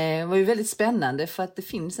 Det var ju väldigt spännande för att det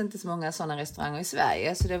finns inte så många sådana restauranger i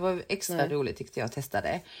Sverige. Så det var extra roligt tyckte jag att testa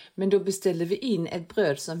det. Men då beställde vi in ett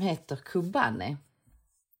bröd som heter kubane.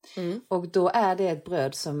 Och då är det ett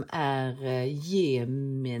bröd som är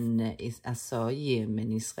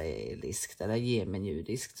jemen-israeliskt eller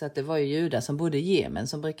jemen-judiskt. Så att det var ju judar som bodde i Jemen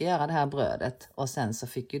som brukar göra det här brödet. Och sen så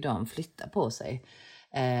fick ju de flytta på sig.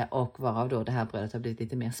 Och varav då det här brödet har blivit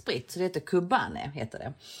lite mer spritt. Så det heter kubane, heter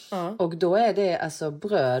det. Och då är det alltså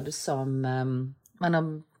bröd som man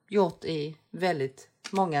har gjort i väldigt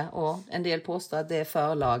många år. En del påstår att det är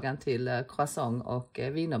förlagan till croissant och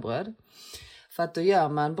wienerbröd. För att då gör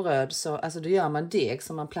man bröd så, alltså då gör man deg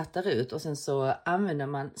som man plattar ut och sen så använder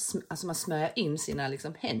man, alltså man smörjer in sina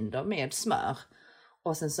liksom händer med smör.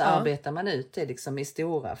 Och sen så arbetar man ut det liksom i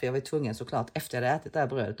stora, för jag var tvungen såklart efter jag hade ätit det här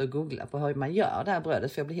brödet att googla på hur man gör det här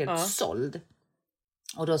brödet, för jag blev helt såld.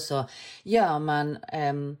 Och då så gör man,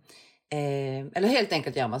 eller helt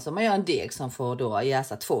enkelt gör man så, man gör en deg som får då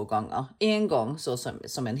jäsa 2 gånger. En gång så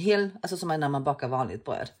som en hel, alltså som när man bakar vanligt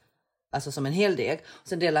bröd. Alltså som en hel deg.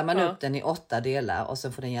 Sen delar man upp den i 8 delar och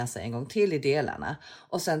sen får den jäsa en gång till i delarna.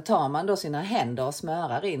 Och sen tar man då sina händer och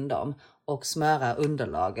smörar in dem och smörar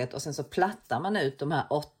underlaget. Och sen så plattar man ut de här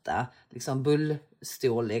 8 liksom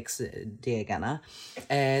bullstorleksdegarna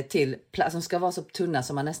som ska vara så tunna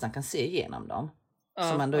som man nästan kan se igenom dem.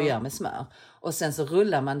 Som man då gör med smör. Och sen så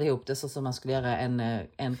rullar man det ihop det så som man skulle göra en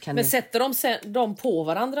kanel. Men sätter de på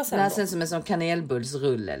varandra sen? Nej, sen som en sån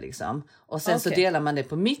kanelbullsrulle liksom. Och sen så delar man det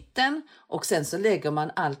på mitten. Och sen så lägger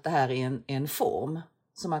man allt det här i en form.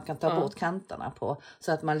 Som man kan ta bort kanterna på.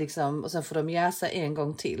 Så att man liksom, och sen får de jäsa en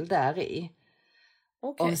gång till där i.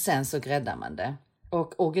 Och sen så gräddar man det.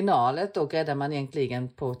 Och originalet då gräddar man egentligen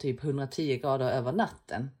på typ 110 grader över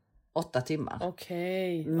natten. 8 timmar.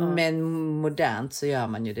 Men modernt så gör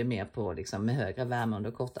man ju det mer på liksom med högre värme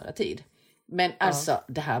under kortare tid. Men alltså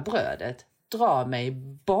det här brödet drar mig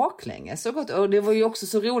baklänges så gott. Och det var ju också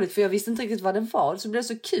så roligt för jag visste inte riktigt vad det var. Så det blev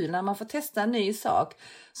så kul när man får testa en ny sak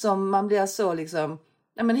som man blir så liksom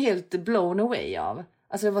helt blown away av.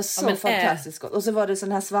 Alltså det var så fantastiskt gott. Och så var det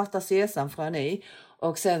sån här svarta sesamfrön i.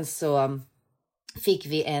 Och sen så fick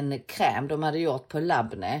vi en kräm de hade gjort på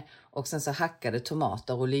labne. Och sen så hackade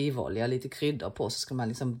tomater och olivolja, lite kryddor på, så ska man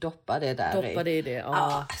liksom doppa det där i. Doppa det i det,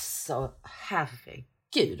 Alltså,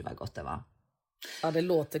 herregud vad gott det var. Ja, det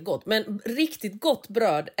låter gott. Men riktigt gott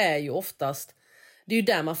bröd är ju oftast, det är ju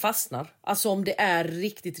där man fastnar. Alltså om det är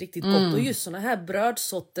riktigt, riktigt gott. Och just såna här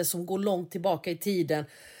brödsorter som går långt tillbaka i tiden,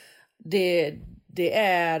 det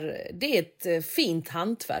är ett fint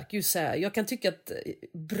hantverk just så här. Jag kan tycka att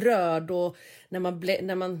bröd och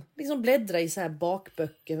när man liksom bläddrar i så här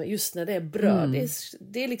bakböcker, just när det är bröd,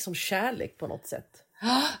 det är liksom kärlek på något sätt.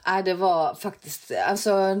 Ja, det var faktiskt,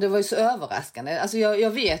 alltså det var ju så överraskande. Alltså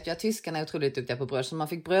jag vet ju att tyskarna är otroligt duktiga på bröd, så man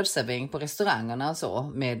fick brödservering på restaurangerna och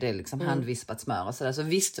så med liksom handvispat smör och sådär, så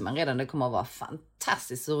visste man redan att det kommer att vara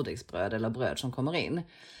fantastiskt surdegsbröd eller bröd som kommer in.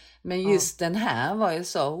 Men just den här var ju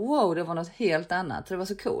så, wow, det var något helt annat. Det var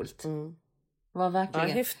så coolt. Det var verkligen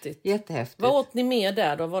häftigt. Jättehäftigt. Vad åt ni med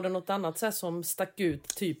där då? Var det något annat så här som stack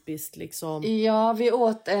ut typiskt liksom? Ja, vi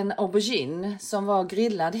åt en aubergine som var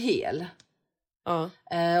grillad hel.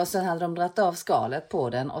 Och sen hade de dratt av skalet på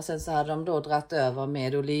den. Och sen så hade de då dratt över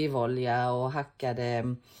med olivolja och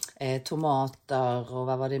hackade tomater och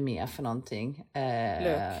vad var det mer för någonting?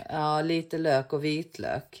 Lök. Ja, lite lök och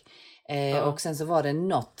vitlök. Och sen så var det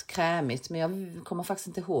något krämigt, men jag kommer faktiskt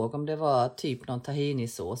inte ihåg om det var typ någon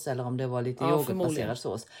tahinisås eller om det var lite yoghurtbaserad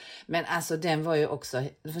sås. Men alltså den var ju också,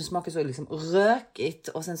 det smakade så liksom rökigt,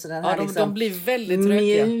 och sen så den här de blir väldigt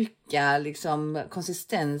rökiga. mjuka liksom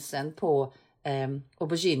konsistensen på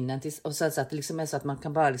auberginen och så att det liksom är så att man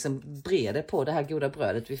kan bara liksom breda på det här goda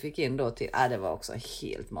brödet vi fick in då till. Det var också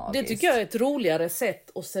helt magiskt. Det tycker jag är ett roligare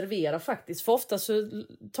sätt att servera faktiskt. För ofta så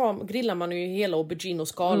grillar man ju hela aubergine och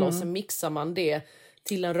skala och sen mixar man det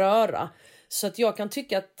till en röra. Så att jag kan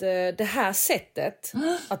tycka att det här sättet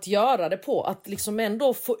att göra det på, att liksom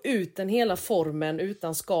ändå få ut den hela formen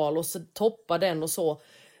utan skal och så toppa den och så.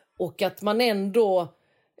 Och att man ändå,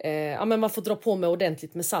 men man får dra på med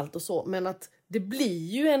ordentligt med salt och så. Men att det blir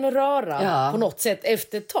ju en röra på något sätt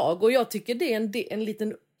efter ett tag. Och jag tycker det är en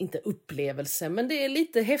liten, inte upplevelse, men det är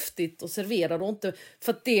lite häftigt att servera då inte.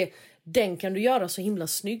 För att den kan du göra så himla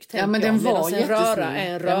snyggt. Ja, men den var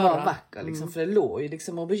jättesnygg. Den var vacker liksom, för det låg ju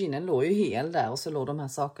liksom, auberginen låg ju hel där och så låg de här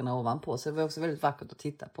sakerna ovanpå. Så det var också väldigt vackert att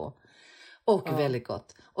titta på. Och väldigt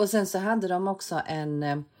gott. Och sen så hade de också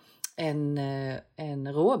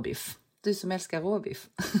en råbiff. Du som älskar råbiff.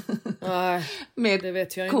 Nej, det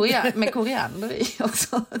vet jag inte. Med koriander i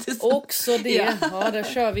också. Också det. Ja, där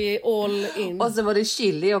kör vi all in. Och så var det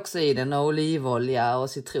chili också i den och olivolja och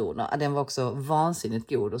citroner. Den var också vansinnigt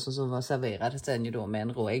god och så var serverad sen ju då med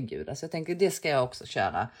en rå ägguda. Så jag tänker det ska jag också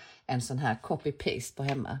köra en sån här copy-paste på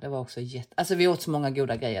hemma. Det var också alltså vi åt så många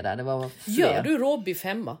goda grejer där. Det var fler. Gör du råbiff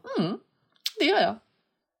hemma? Det gör jag.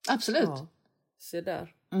 Absolut. Ja, se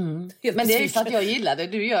där. Men det är ju för att jag gillar det.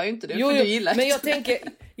 Du gör ju inte det. Jo, du gillar men det.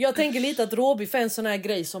 jag tänker lite att råbiff är en sån här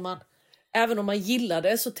grej som man, även om man gillar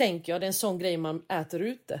det så tänker jag det är en sån grej man äter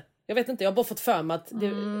ute. Jag vet inte, jag har bara fått för mig att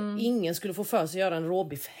ingen skulle få för sig att göra en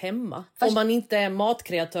råbiff hemma. Om man inte är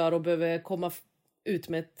matkreatör och behöver komma ut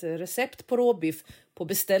med ett recept på råbiff på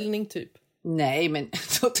beställning typ. Nej, men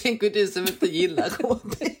så tänker du som inte gillar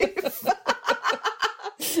råbiff.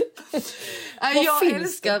 Jag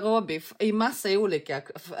älskar råbiff i massa olika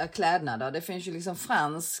klädnader. Det finns ju liksom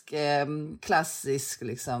fransk, klassisk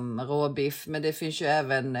liksom råbiff. Men det finns ju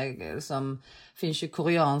även finns ju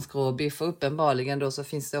koreansk råbiff. Och uppenbarligen då så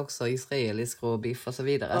finns det också israelisk råbiff och så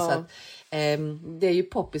vidare. Så att, det är ju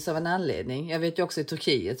poppis av en anledning. Jag vet ju också i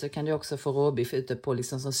Turkiet så kan du också få råbiff ute på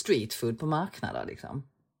liksom som street food på marknader liksom.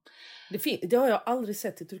 Det har jag aldrig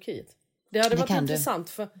sett i Turkiet. Det hade varit intressant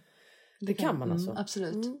för... Det kan man alltså.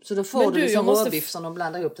 Absolut. Så då får du liksom råbiff som de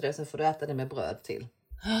blandar upp till det. Så får du äta det med bröd till.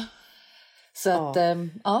 Så att,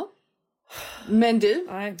 ja. Men du.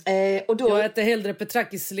 Och då... Jag äter hellre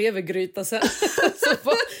Petrakis levergryta sen.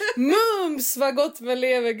 Så mums vad gott med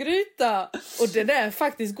levergryta. Och det där är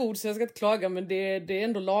faktiskt god så jag ska inte klaga. Men det är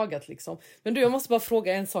ändå lagat liksom. Men du, jag måste bara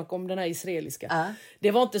fråga en sak om den här israeliska.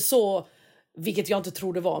 Det var inte så... Vilket jag inte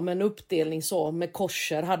tror det var, men uppdelning så med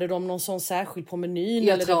kosher. Hade de någon sån särskild på menyn?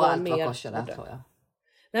 Jag eller tror det var allt mer var kosher där, tror jag.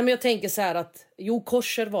 Nej, men jag tänker så här att,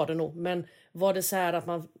 kosher var det nog. Men var det så här att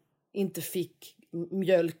man inte fick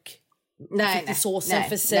mjölk i såsen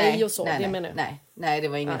för sig och så? Nej, det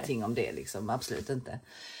var ingenting om det liksom, absolut inte.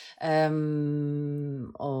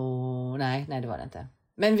 Nej, det var det inte.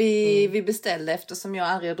 Men vi beställde, eftersom jag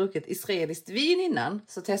aldrig har druckit israeliskt vin innan,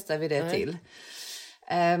 så testade vi det till.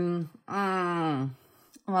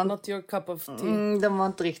 Not your cup of tea. De var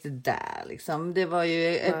inte riktigt där liksom. Det var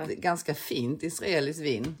ju ett ganska fint israeliskt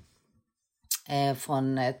vin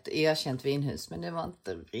från ett erkänt vinhus, men det var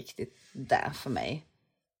inte riktigt där för mig.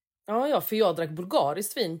 Ja, för jag drack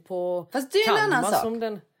bulgariskt vin på fast det är en annan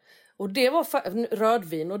sak. Och det var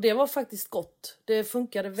rödvin och det var faktiskt gott. Det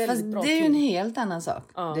funkade väldigt bra. Det är ju en helt annan sak.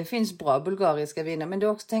 Ja. Det finns bra bulgariska viner, men du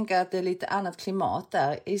också tänker att det är lite annat klimat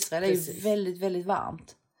där. Israel är ju väldigt, väldigt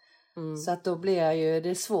varmt. Så att då blir det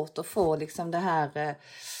är svårt att få liksom det här,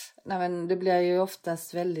 det blir ju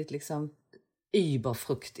oftast väldigt liksom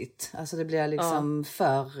überfruktigt. Alltså det blir liksom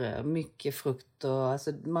för mycket frukt och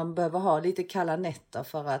alltså man behöver ha lite kalla nätter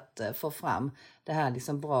för att få fram det här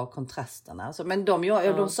liksom bra kontrasterna. Alltså, men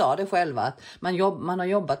de sa det själva att man har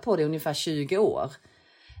jobbat på det ungefär 20 år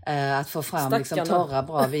att få fram liksom torra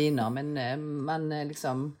bra viner, men man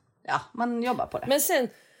liksom man jobbar på det. Men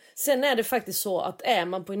sen är det faktiskt så att är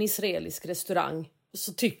man på en israelisk restaurang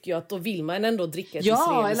så tycker jag att då vill man ändå dricka ett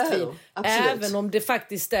israeliskt vin. Även om det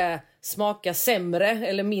faktiskt smakar sämre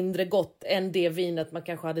eller mindre gott än det vinet man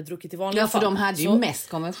kanske hade druckit i vanliga fall. Ja, för de hade ju mest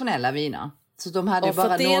konventionella viner. Så de hade ju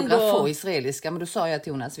bara några få israeliska. Men då sa jag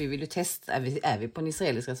till Jonas, vi vill ju testa, är vi på en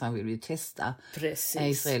israelisk restaurang vill vi ju testa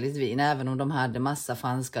israeliskt vin. Även om de hade massa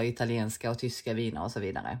franska, och italienska och tyska viner och så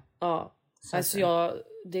vidare. Ja, alltså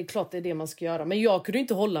det är klart det är det man ska göra. Men jag kunde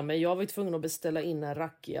inte hålla mig. Jag var tvungen att beställa in en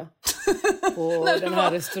rakia på den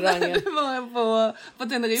här restaurangen. När du var på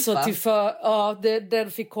Teneriffa. Så där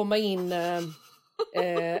fick komma in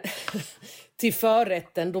till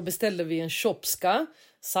förrätten. Då beställde vi en chopska,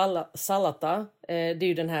 salata. Det är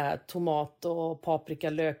ju den här tomat och paprika,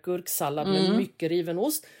 lök, gurksallad med mycket riven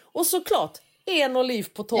ost. Och såklart en oliv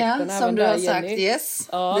på toppen. Ja, även som du där, har sagt, Jenny. yes.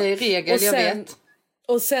 Ja. Det är regel, Och jag sen, vet.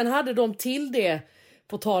 Och sen hade de till det,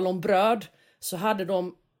 på tal om bröd, så hade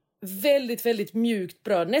de väldigt, väldigt mjukt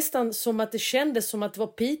bröd. Nästan som att det kändes som att det var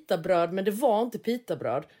pitabröd, men det var inte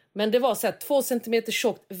pitabröd. Men det var så här 2 centimeter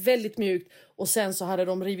tjockt, väldigt mjukt. Och sen så hade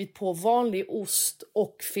de rivit på vanlig ost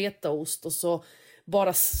och fetaost och så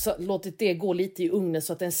bara låtit det gå lite i ugnen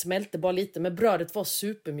så att den smälte bara lite. Men brödet var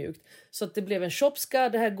supermjukt. Så att det blev en chopska,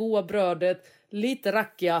 det här goda brödet, lite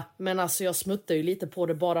rackia. Men alltså jag smuttar ju lite på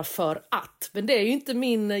det bara för att. Men det är ju inte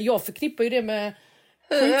jag förknippar ju det med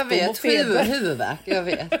Jag vet, och feber. huvudvärk, jag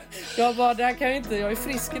vet. Jag bara, det här kan jag inte, jag är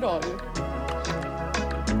frisk idag ju.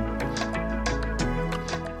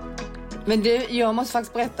 Men du, jag måste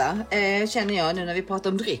faktiskt berätta, känner jag nu när vi pratar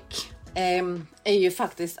om dryck, är ju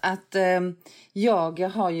faktiskt att jag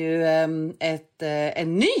har ju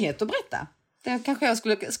en nyhet att berätta. Det kanske jag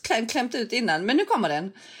skulle klämt ut innan, men nu kommer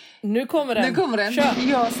den. Nu kommer den.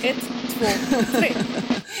 Kör. 1, 2, 3.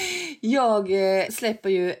 Jag släpper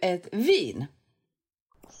ju ett vin.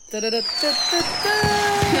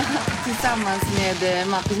 Tillsammans med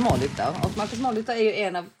Marcus Molitor. Och Marcus Molitor är ju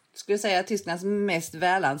en av, skulle jag säga, Tysklands mest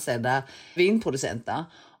välansedda vinproducenter.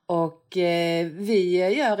 Och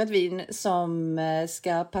vi gör ett vin som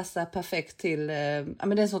ska passa perfekt till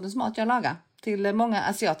den sortens mat jag lagar. Till många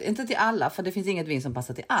asiater, inte till alla, för det finns inget vin som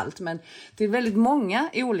passar till allt, men till väldigt många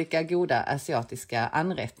olika goda asiatiska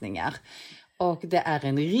anrättningar. Och det är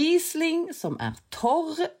en Riesling som är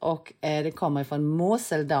torr och det kommer från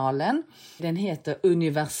Moseldalen. Den heter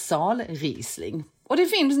Universal Riesling. Och det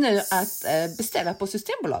finns nu att beställa på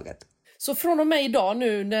Systembolaget. Så från och med idag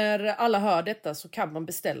nu när alla hör detta så kan man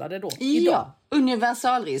beställa det då? Idag. Ja,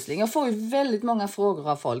 Universal Riesling. Jag får ju väldigt många frågor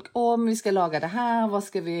av folk. Om vi ska laga det här, vad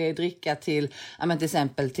ska vi dricka till? Till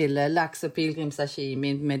exempel till lax och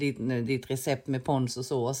pilgrimsashimi med ditt recept med pons och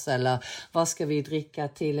sås. Eller vad ska vi dricka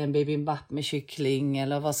till en bibimbap med kyckling?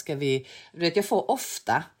 Eller vad ska vi... Jag får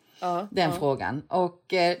ofta den frågan.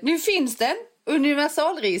 Och nu finns den.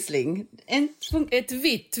 Universal Riesling. Ett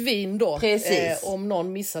vitt vin då. Precis. Om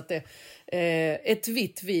någon missat det. Ett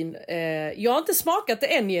vitt vin. Jag har inte smakat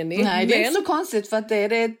det än, Jenny. Nej, det är inte så konstigt för att det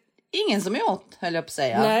är ingen som gjort, höll jag på att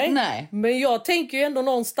säga. Nej. Men jag tänker ju ändå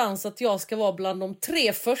någonstans att jag ska vara bland de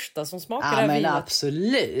 3 första som smakar det här vinet.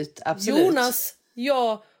 Absolut. Jonas,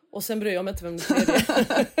 jag... Och sen bryr jag mig inte vem det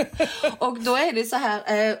är. Och då är det så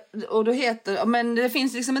här, och då heter, men det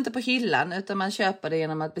finns liksom inte på hyllan utan man köper det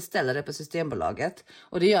genom att beställa det på Systembolaget.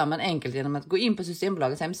 Och det gör man enkelt genom att gå in på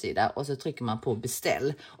Systembolagets hemsida och så trycker man på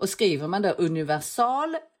beställ. Och skriver man då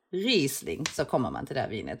Universal Riesling så kommer man till det här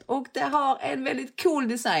vinet. Och det har en väldigt cool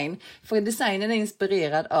design. För designen är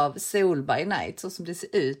inspirerad av Seoul by Night. Så som det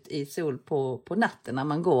ser ut i Seoul på natten när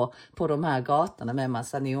man går på de här gatorna med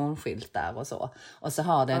massa neonskyltar och så. Och så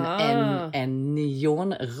har den en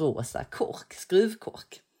neonrosa kork,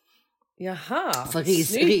 skruvkork. Jaha. För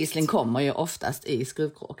Riesling kommer ju oftast i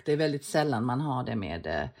skruvkork. Det är väldigt sällan man har det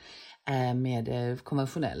med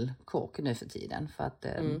konventionell kork nu för tiden. För att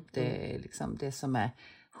det är liksom det som är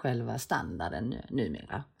själva standarden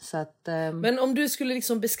numera. Så att, men om du skulle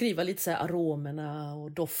liksom beskriva lite så här aromerna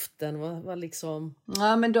och doften, vad liksom...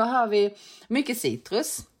 Ja, men då har vi mycket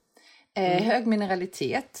citrus, hög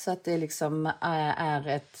mineralitet så att det liksom är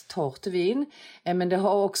ett torrt vin. Men det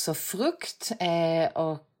har också frukt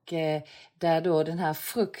och där då den här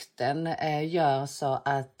frukten gör så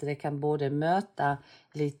att det kan både möta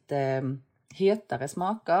lite hetare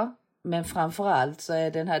smaker. Men framförallt så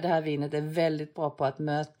är det här vinet är väldigt bra på att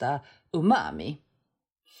möta umami.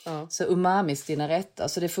 Ja. Så umami stina rätter.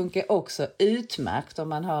 Så det funkar också utmärkt om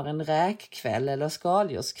man har en räkkväll eller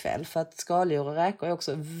skaldjurskväll. För att skaldjur och räkor är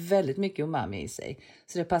också väldigt mycket umami i sig.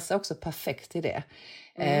 Så det passar också perfekt till det.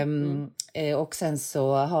 Och sen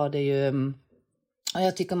så har det ju...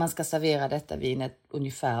 Jag tycker man ska servera detta vinet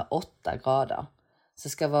ungefär 8 grader. Så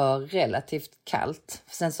det ska vara relativt kallt.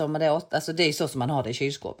 Sen så det är 8, alltså det är så som man har det i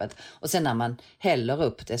kylskåpet. Och sen när man häller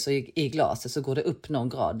upp det så i glaset så går det upp någon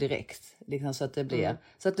grad direkt. Liksom så att det blir,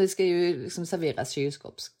 så att det ska ju liksom serveras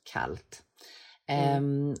kylskåpskallt.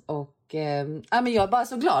 Men jag är bara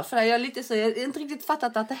så glad för det. Jag har inte riktigt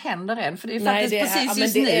fattat att det händer än. För det är faktiskt precis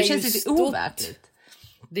just nu. Det känns lite overkligt.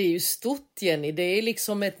 Det är ju stort, Jenny. Det är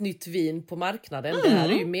liksom ett nytt vin på marknaden. Det här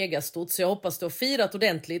är ju megastort. Så jag hoppas du har firat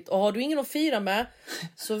ordentligt. Och har du ingen att fira med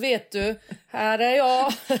så vet du, här är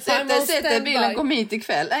jag. Sätt bilen, kom hit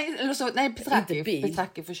ikväll. Nej,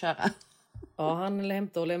 Petraki får köra. Ja, han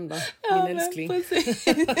hämtar och lämnar, min älskling.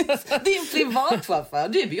 Din privatchaufför,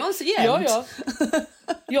 du är Beyoncé jämt. Ja.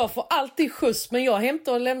 Jag får alltid skjuts, men jag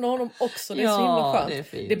hämtar och lämnar honom också. Det är så himla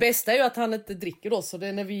skönt. Det bästa är ju att han inte dricker då. Så det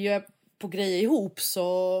är när vi är på grejer ihop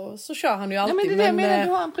så kör han ju alltid. Ja, men det är det jag menar,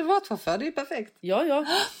 du har en privatchaufför, det är perfekt. Ja, det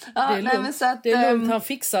är lugnt. Men så att, det är lugnt, han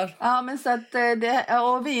fixar. Ja, men så att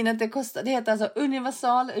och vinet det heter alltså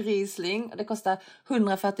Universal Riesling. Det kostar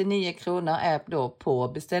 149 kronor är då på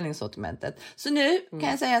beställningssortimentet. Så nu kan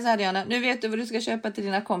jag säga så här, Diana, nu vet du vad du ska köpa till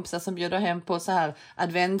dina kompisar som bjuder hem på så här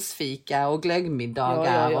adventsfika och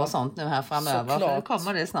glöggmiddagar och sånt nu här framöver. För det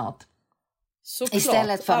kommer det snart. Såklart,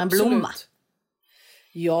 istället för absolut. en blomma.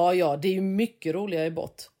 Ja, det är ju mycket roligare i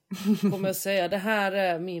bort. Kommer jag säga, det här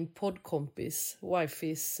är min poddkompis,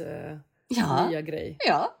 wifis nya grej.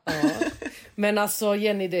 Ja. Men alltså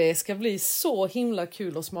Jenny, det ska bli så himla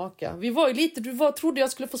kul att smaka. Vi var ju lite, trodde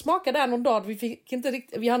jag skulle få smaka där någon dag. Vi fick inte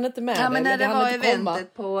riktigt, vi hann inte med det. Ja, men när det var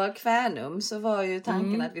eventet komma. På Kvänum så var ju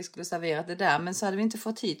tanken att vi skulle servera det där. Men så hade vi inte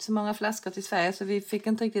fått hit så många flaskor till Sverige så vi fick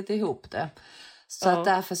inte riktigt ihop det. Så att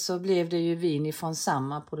därför så blev det ju vin ifrån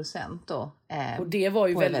samma producent då. Och det var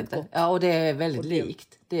ju väldigt gott. Ja, och det är väldigt likt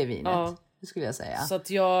det vinet. Det skulle jag säga. Så att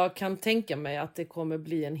jag kan tänka mig att det kommer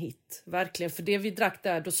bli en hit. Verkligen, för det vi drack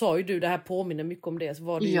där, då sa ju du, det här påminner mycket om det. Så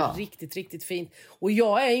var det ju riktigt, riktigt fint. Och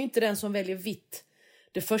jag är ju inte den som väljer vitt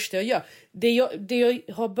det första jag gör. Det jag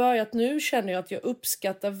har börjat nu känner jag att jag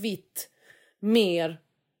uppskattar vitt mer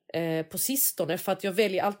på sistone. För att jag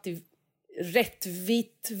väljer alltid rätt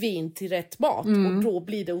vitt vin till rätt mat. Och då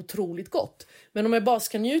blir det otroligt gott. Men om jag bara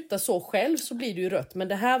ska njuta så själv så blir det ju rött. Men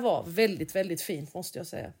det här var väldigt, väldigt fint måste jag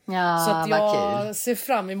säga. Ja, så att jag ser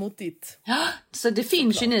fram emot ditt. Ja, så det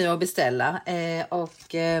finns ju nu att beställa.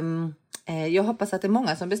 Jag hoppas att det är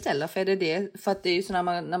många som beställer. För att det är ju så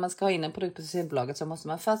när man ska ha in en produkt på Systembolaget så måste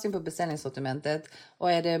man först in på beställningssortimentet.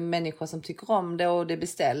 Och är det människor som tycker om det och det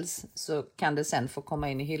beställs så kan det sen få komma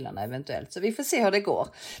in i hyllorna eventuellt. Så vi får se hur det går.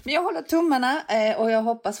 Men jag håller tummarna och jag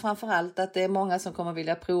hoppas framförallt att det är många som kommer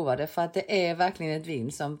vilja prova det. För att det är verkligen ett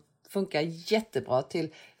vin som funkar jättebra till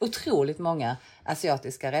otroligt många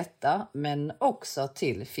asiatiska rätter. Men också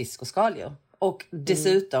till fisk och skaldjur. Och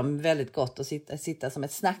dessutom väldigt gott att sitta som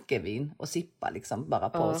ett snackevin och sippa liksom bara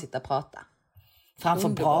på och sitta och prata. Framför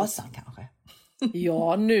brasan kanske.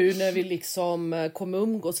 Ja, nu när vi liksom kommer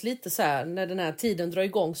umgås lite så här, när den här tiden drar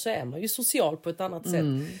igång så är man ju social på ett annat sätt.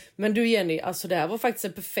 Men du Jenny, alltså det här var faktiskt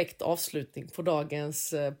en perfekt avslutning på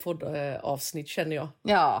dagens poddavsnitt känner jag.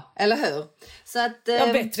 Ja, eller hur? Så att,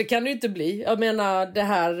 ja, bättre kan det ju inte bli. Jag menar, det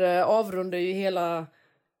här avrundar ju hela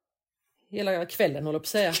kvällen håller jag på att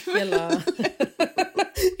säga.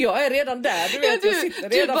 Jag är redan där, du vet. Jag sitter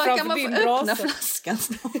redan framför din brasa. Öppna flaskan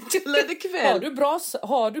snart. Eller är det kväll?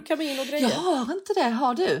 Har du kamin och grejer? Jag har inte det,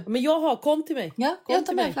 har du? Men jag har, kom till mig. Ja, jag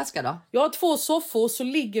tar med en flaska då. Jag har 2 soffor så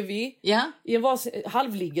ligger vi i en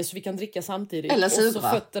halvligge så vi kan dricka samtidigt. Eller sugra. Och så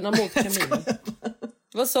fötterna mot kaminen.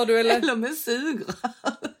 Vad sa du? Eller med sugra.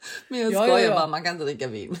 Men jag skojar bara, man kan inte dricka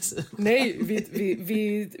vin med sugra. Nej,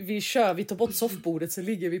 vi tar bort soffbordet så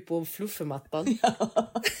ligger vi på fluffemattan. Ja.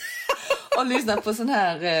 Och lyssnar på sån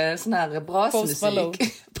här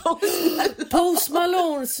brasmusik. Post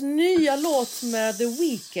Malones nya låt med The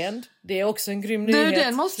Weeknd. Det är också en grym nyhet.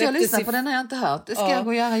 Den måste jag lyssna på, den har jag inte hört. Det ska jag gå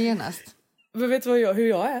och göra genast. Men vet du hur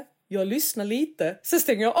jag är? Jag lyssnar lite. Sen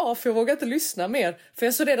stänger jag av för jag vågar inte lyssna mer. För jag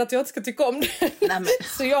är så rädd att jag inte ska tycka om det. Nej, men.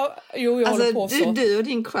 Så jag håller på så. Du och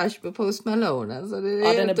din crush på Post Malone. Alltså, det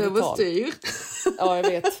är den är överstyr. Ja, jag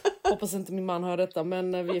vet. Hoppas inte min man hör detta.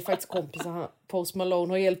 Men vi är faktiskt kompisar. Post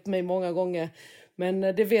Malone har hjälpt mig många gånger. Men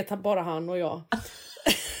det vet bara han och jag.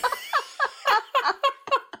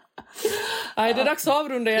 Nej, det är dags att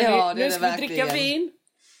avrunda. Ja, nu ska vi dricka vin.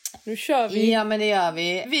 Nu kör vi. Ja, men det gör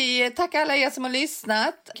vi. Vi tackar alla er som har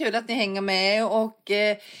lyssnat. Kul att ni hänger med. Och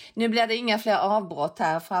nu blir det inga fler avbrott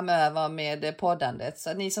här framöver med poddandet.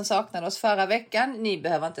 Så ni som saknade oss förra veckan, ni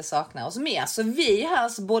behöver inte sakna oss mer. Så vi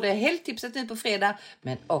hörs både helgtipset nu på fredag,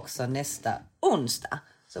 men också nästa onsdag.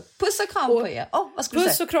 Så puss och kram på er. Vad skulle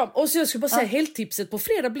puss och kram. Och så jag skulle bara säga, helgtipset på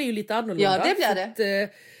fredag blir ju lite annorlunda. Ja, det blir det.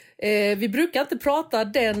 Vi brukar inte prata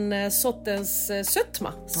den sortens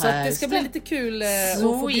sötma. Så att det ska bli lite kul att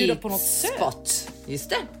få bjuda på något sött. Just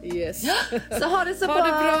det. Yes. Så ha det så bra. Ha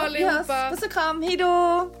det bra allihopa. Puss och kram. Hej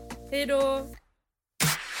då. Hej då.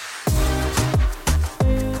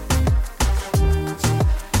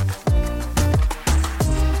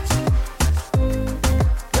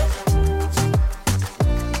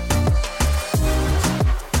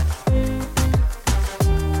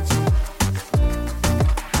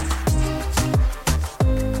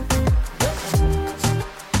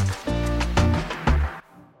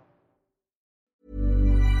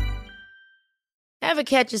 Ever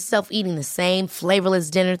catch yourself eating the same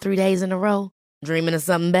flavorless dinner 3 days in a row? Dreaming of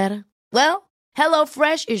something better? Well,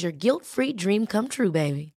 HelloFresh is your guilt-free dream come true,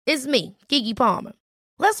 baby. It's me, Keke Palmer.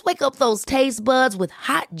 Let's wake up those taste buds with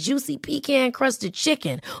hot, juicy pecan-crusted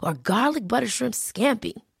chicken or garlic butter shrimp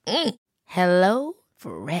scampi. Hello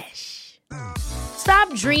Fresh.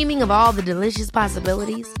 Stop dreaming of all the delicious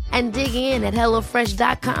possibilities and dig in at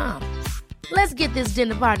HelloFresh.com. Let's get this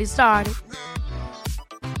dinner party started.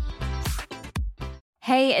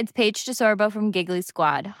 Hey, it's Paige DeSorbo from Giggly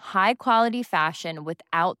Squad. High quality fashion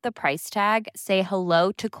without the price tag. Say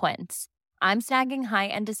hello to Quince. I'm snagging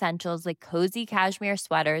high-end essentials like cozy cashmere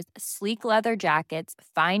sweaters, sleek leather jackets,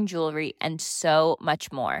 fine jewelry, and so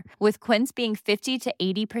much more. With Quince being 50 to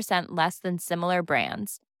 80% less than similar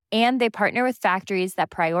brands. And they partner with factories that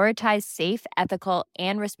prioritize safe, ethical,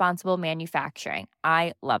 and responsible manufacturing.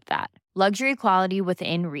 I love that. Luxury quality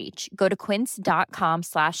within reach. Go to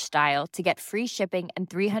quince.com/style to get free shipping and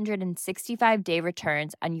 365-day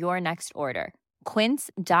returns on your next order.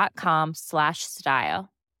 Quince.com/style.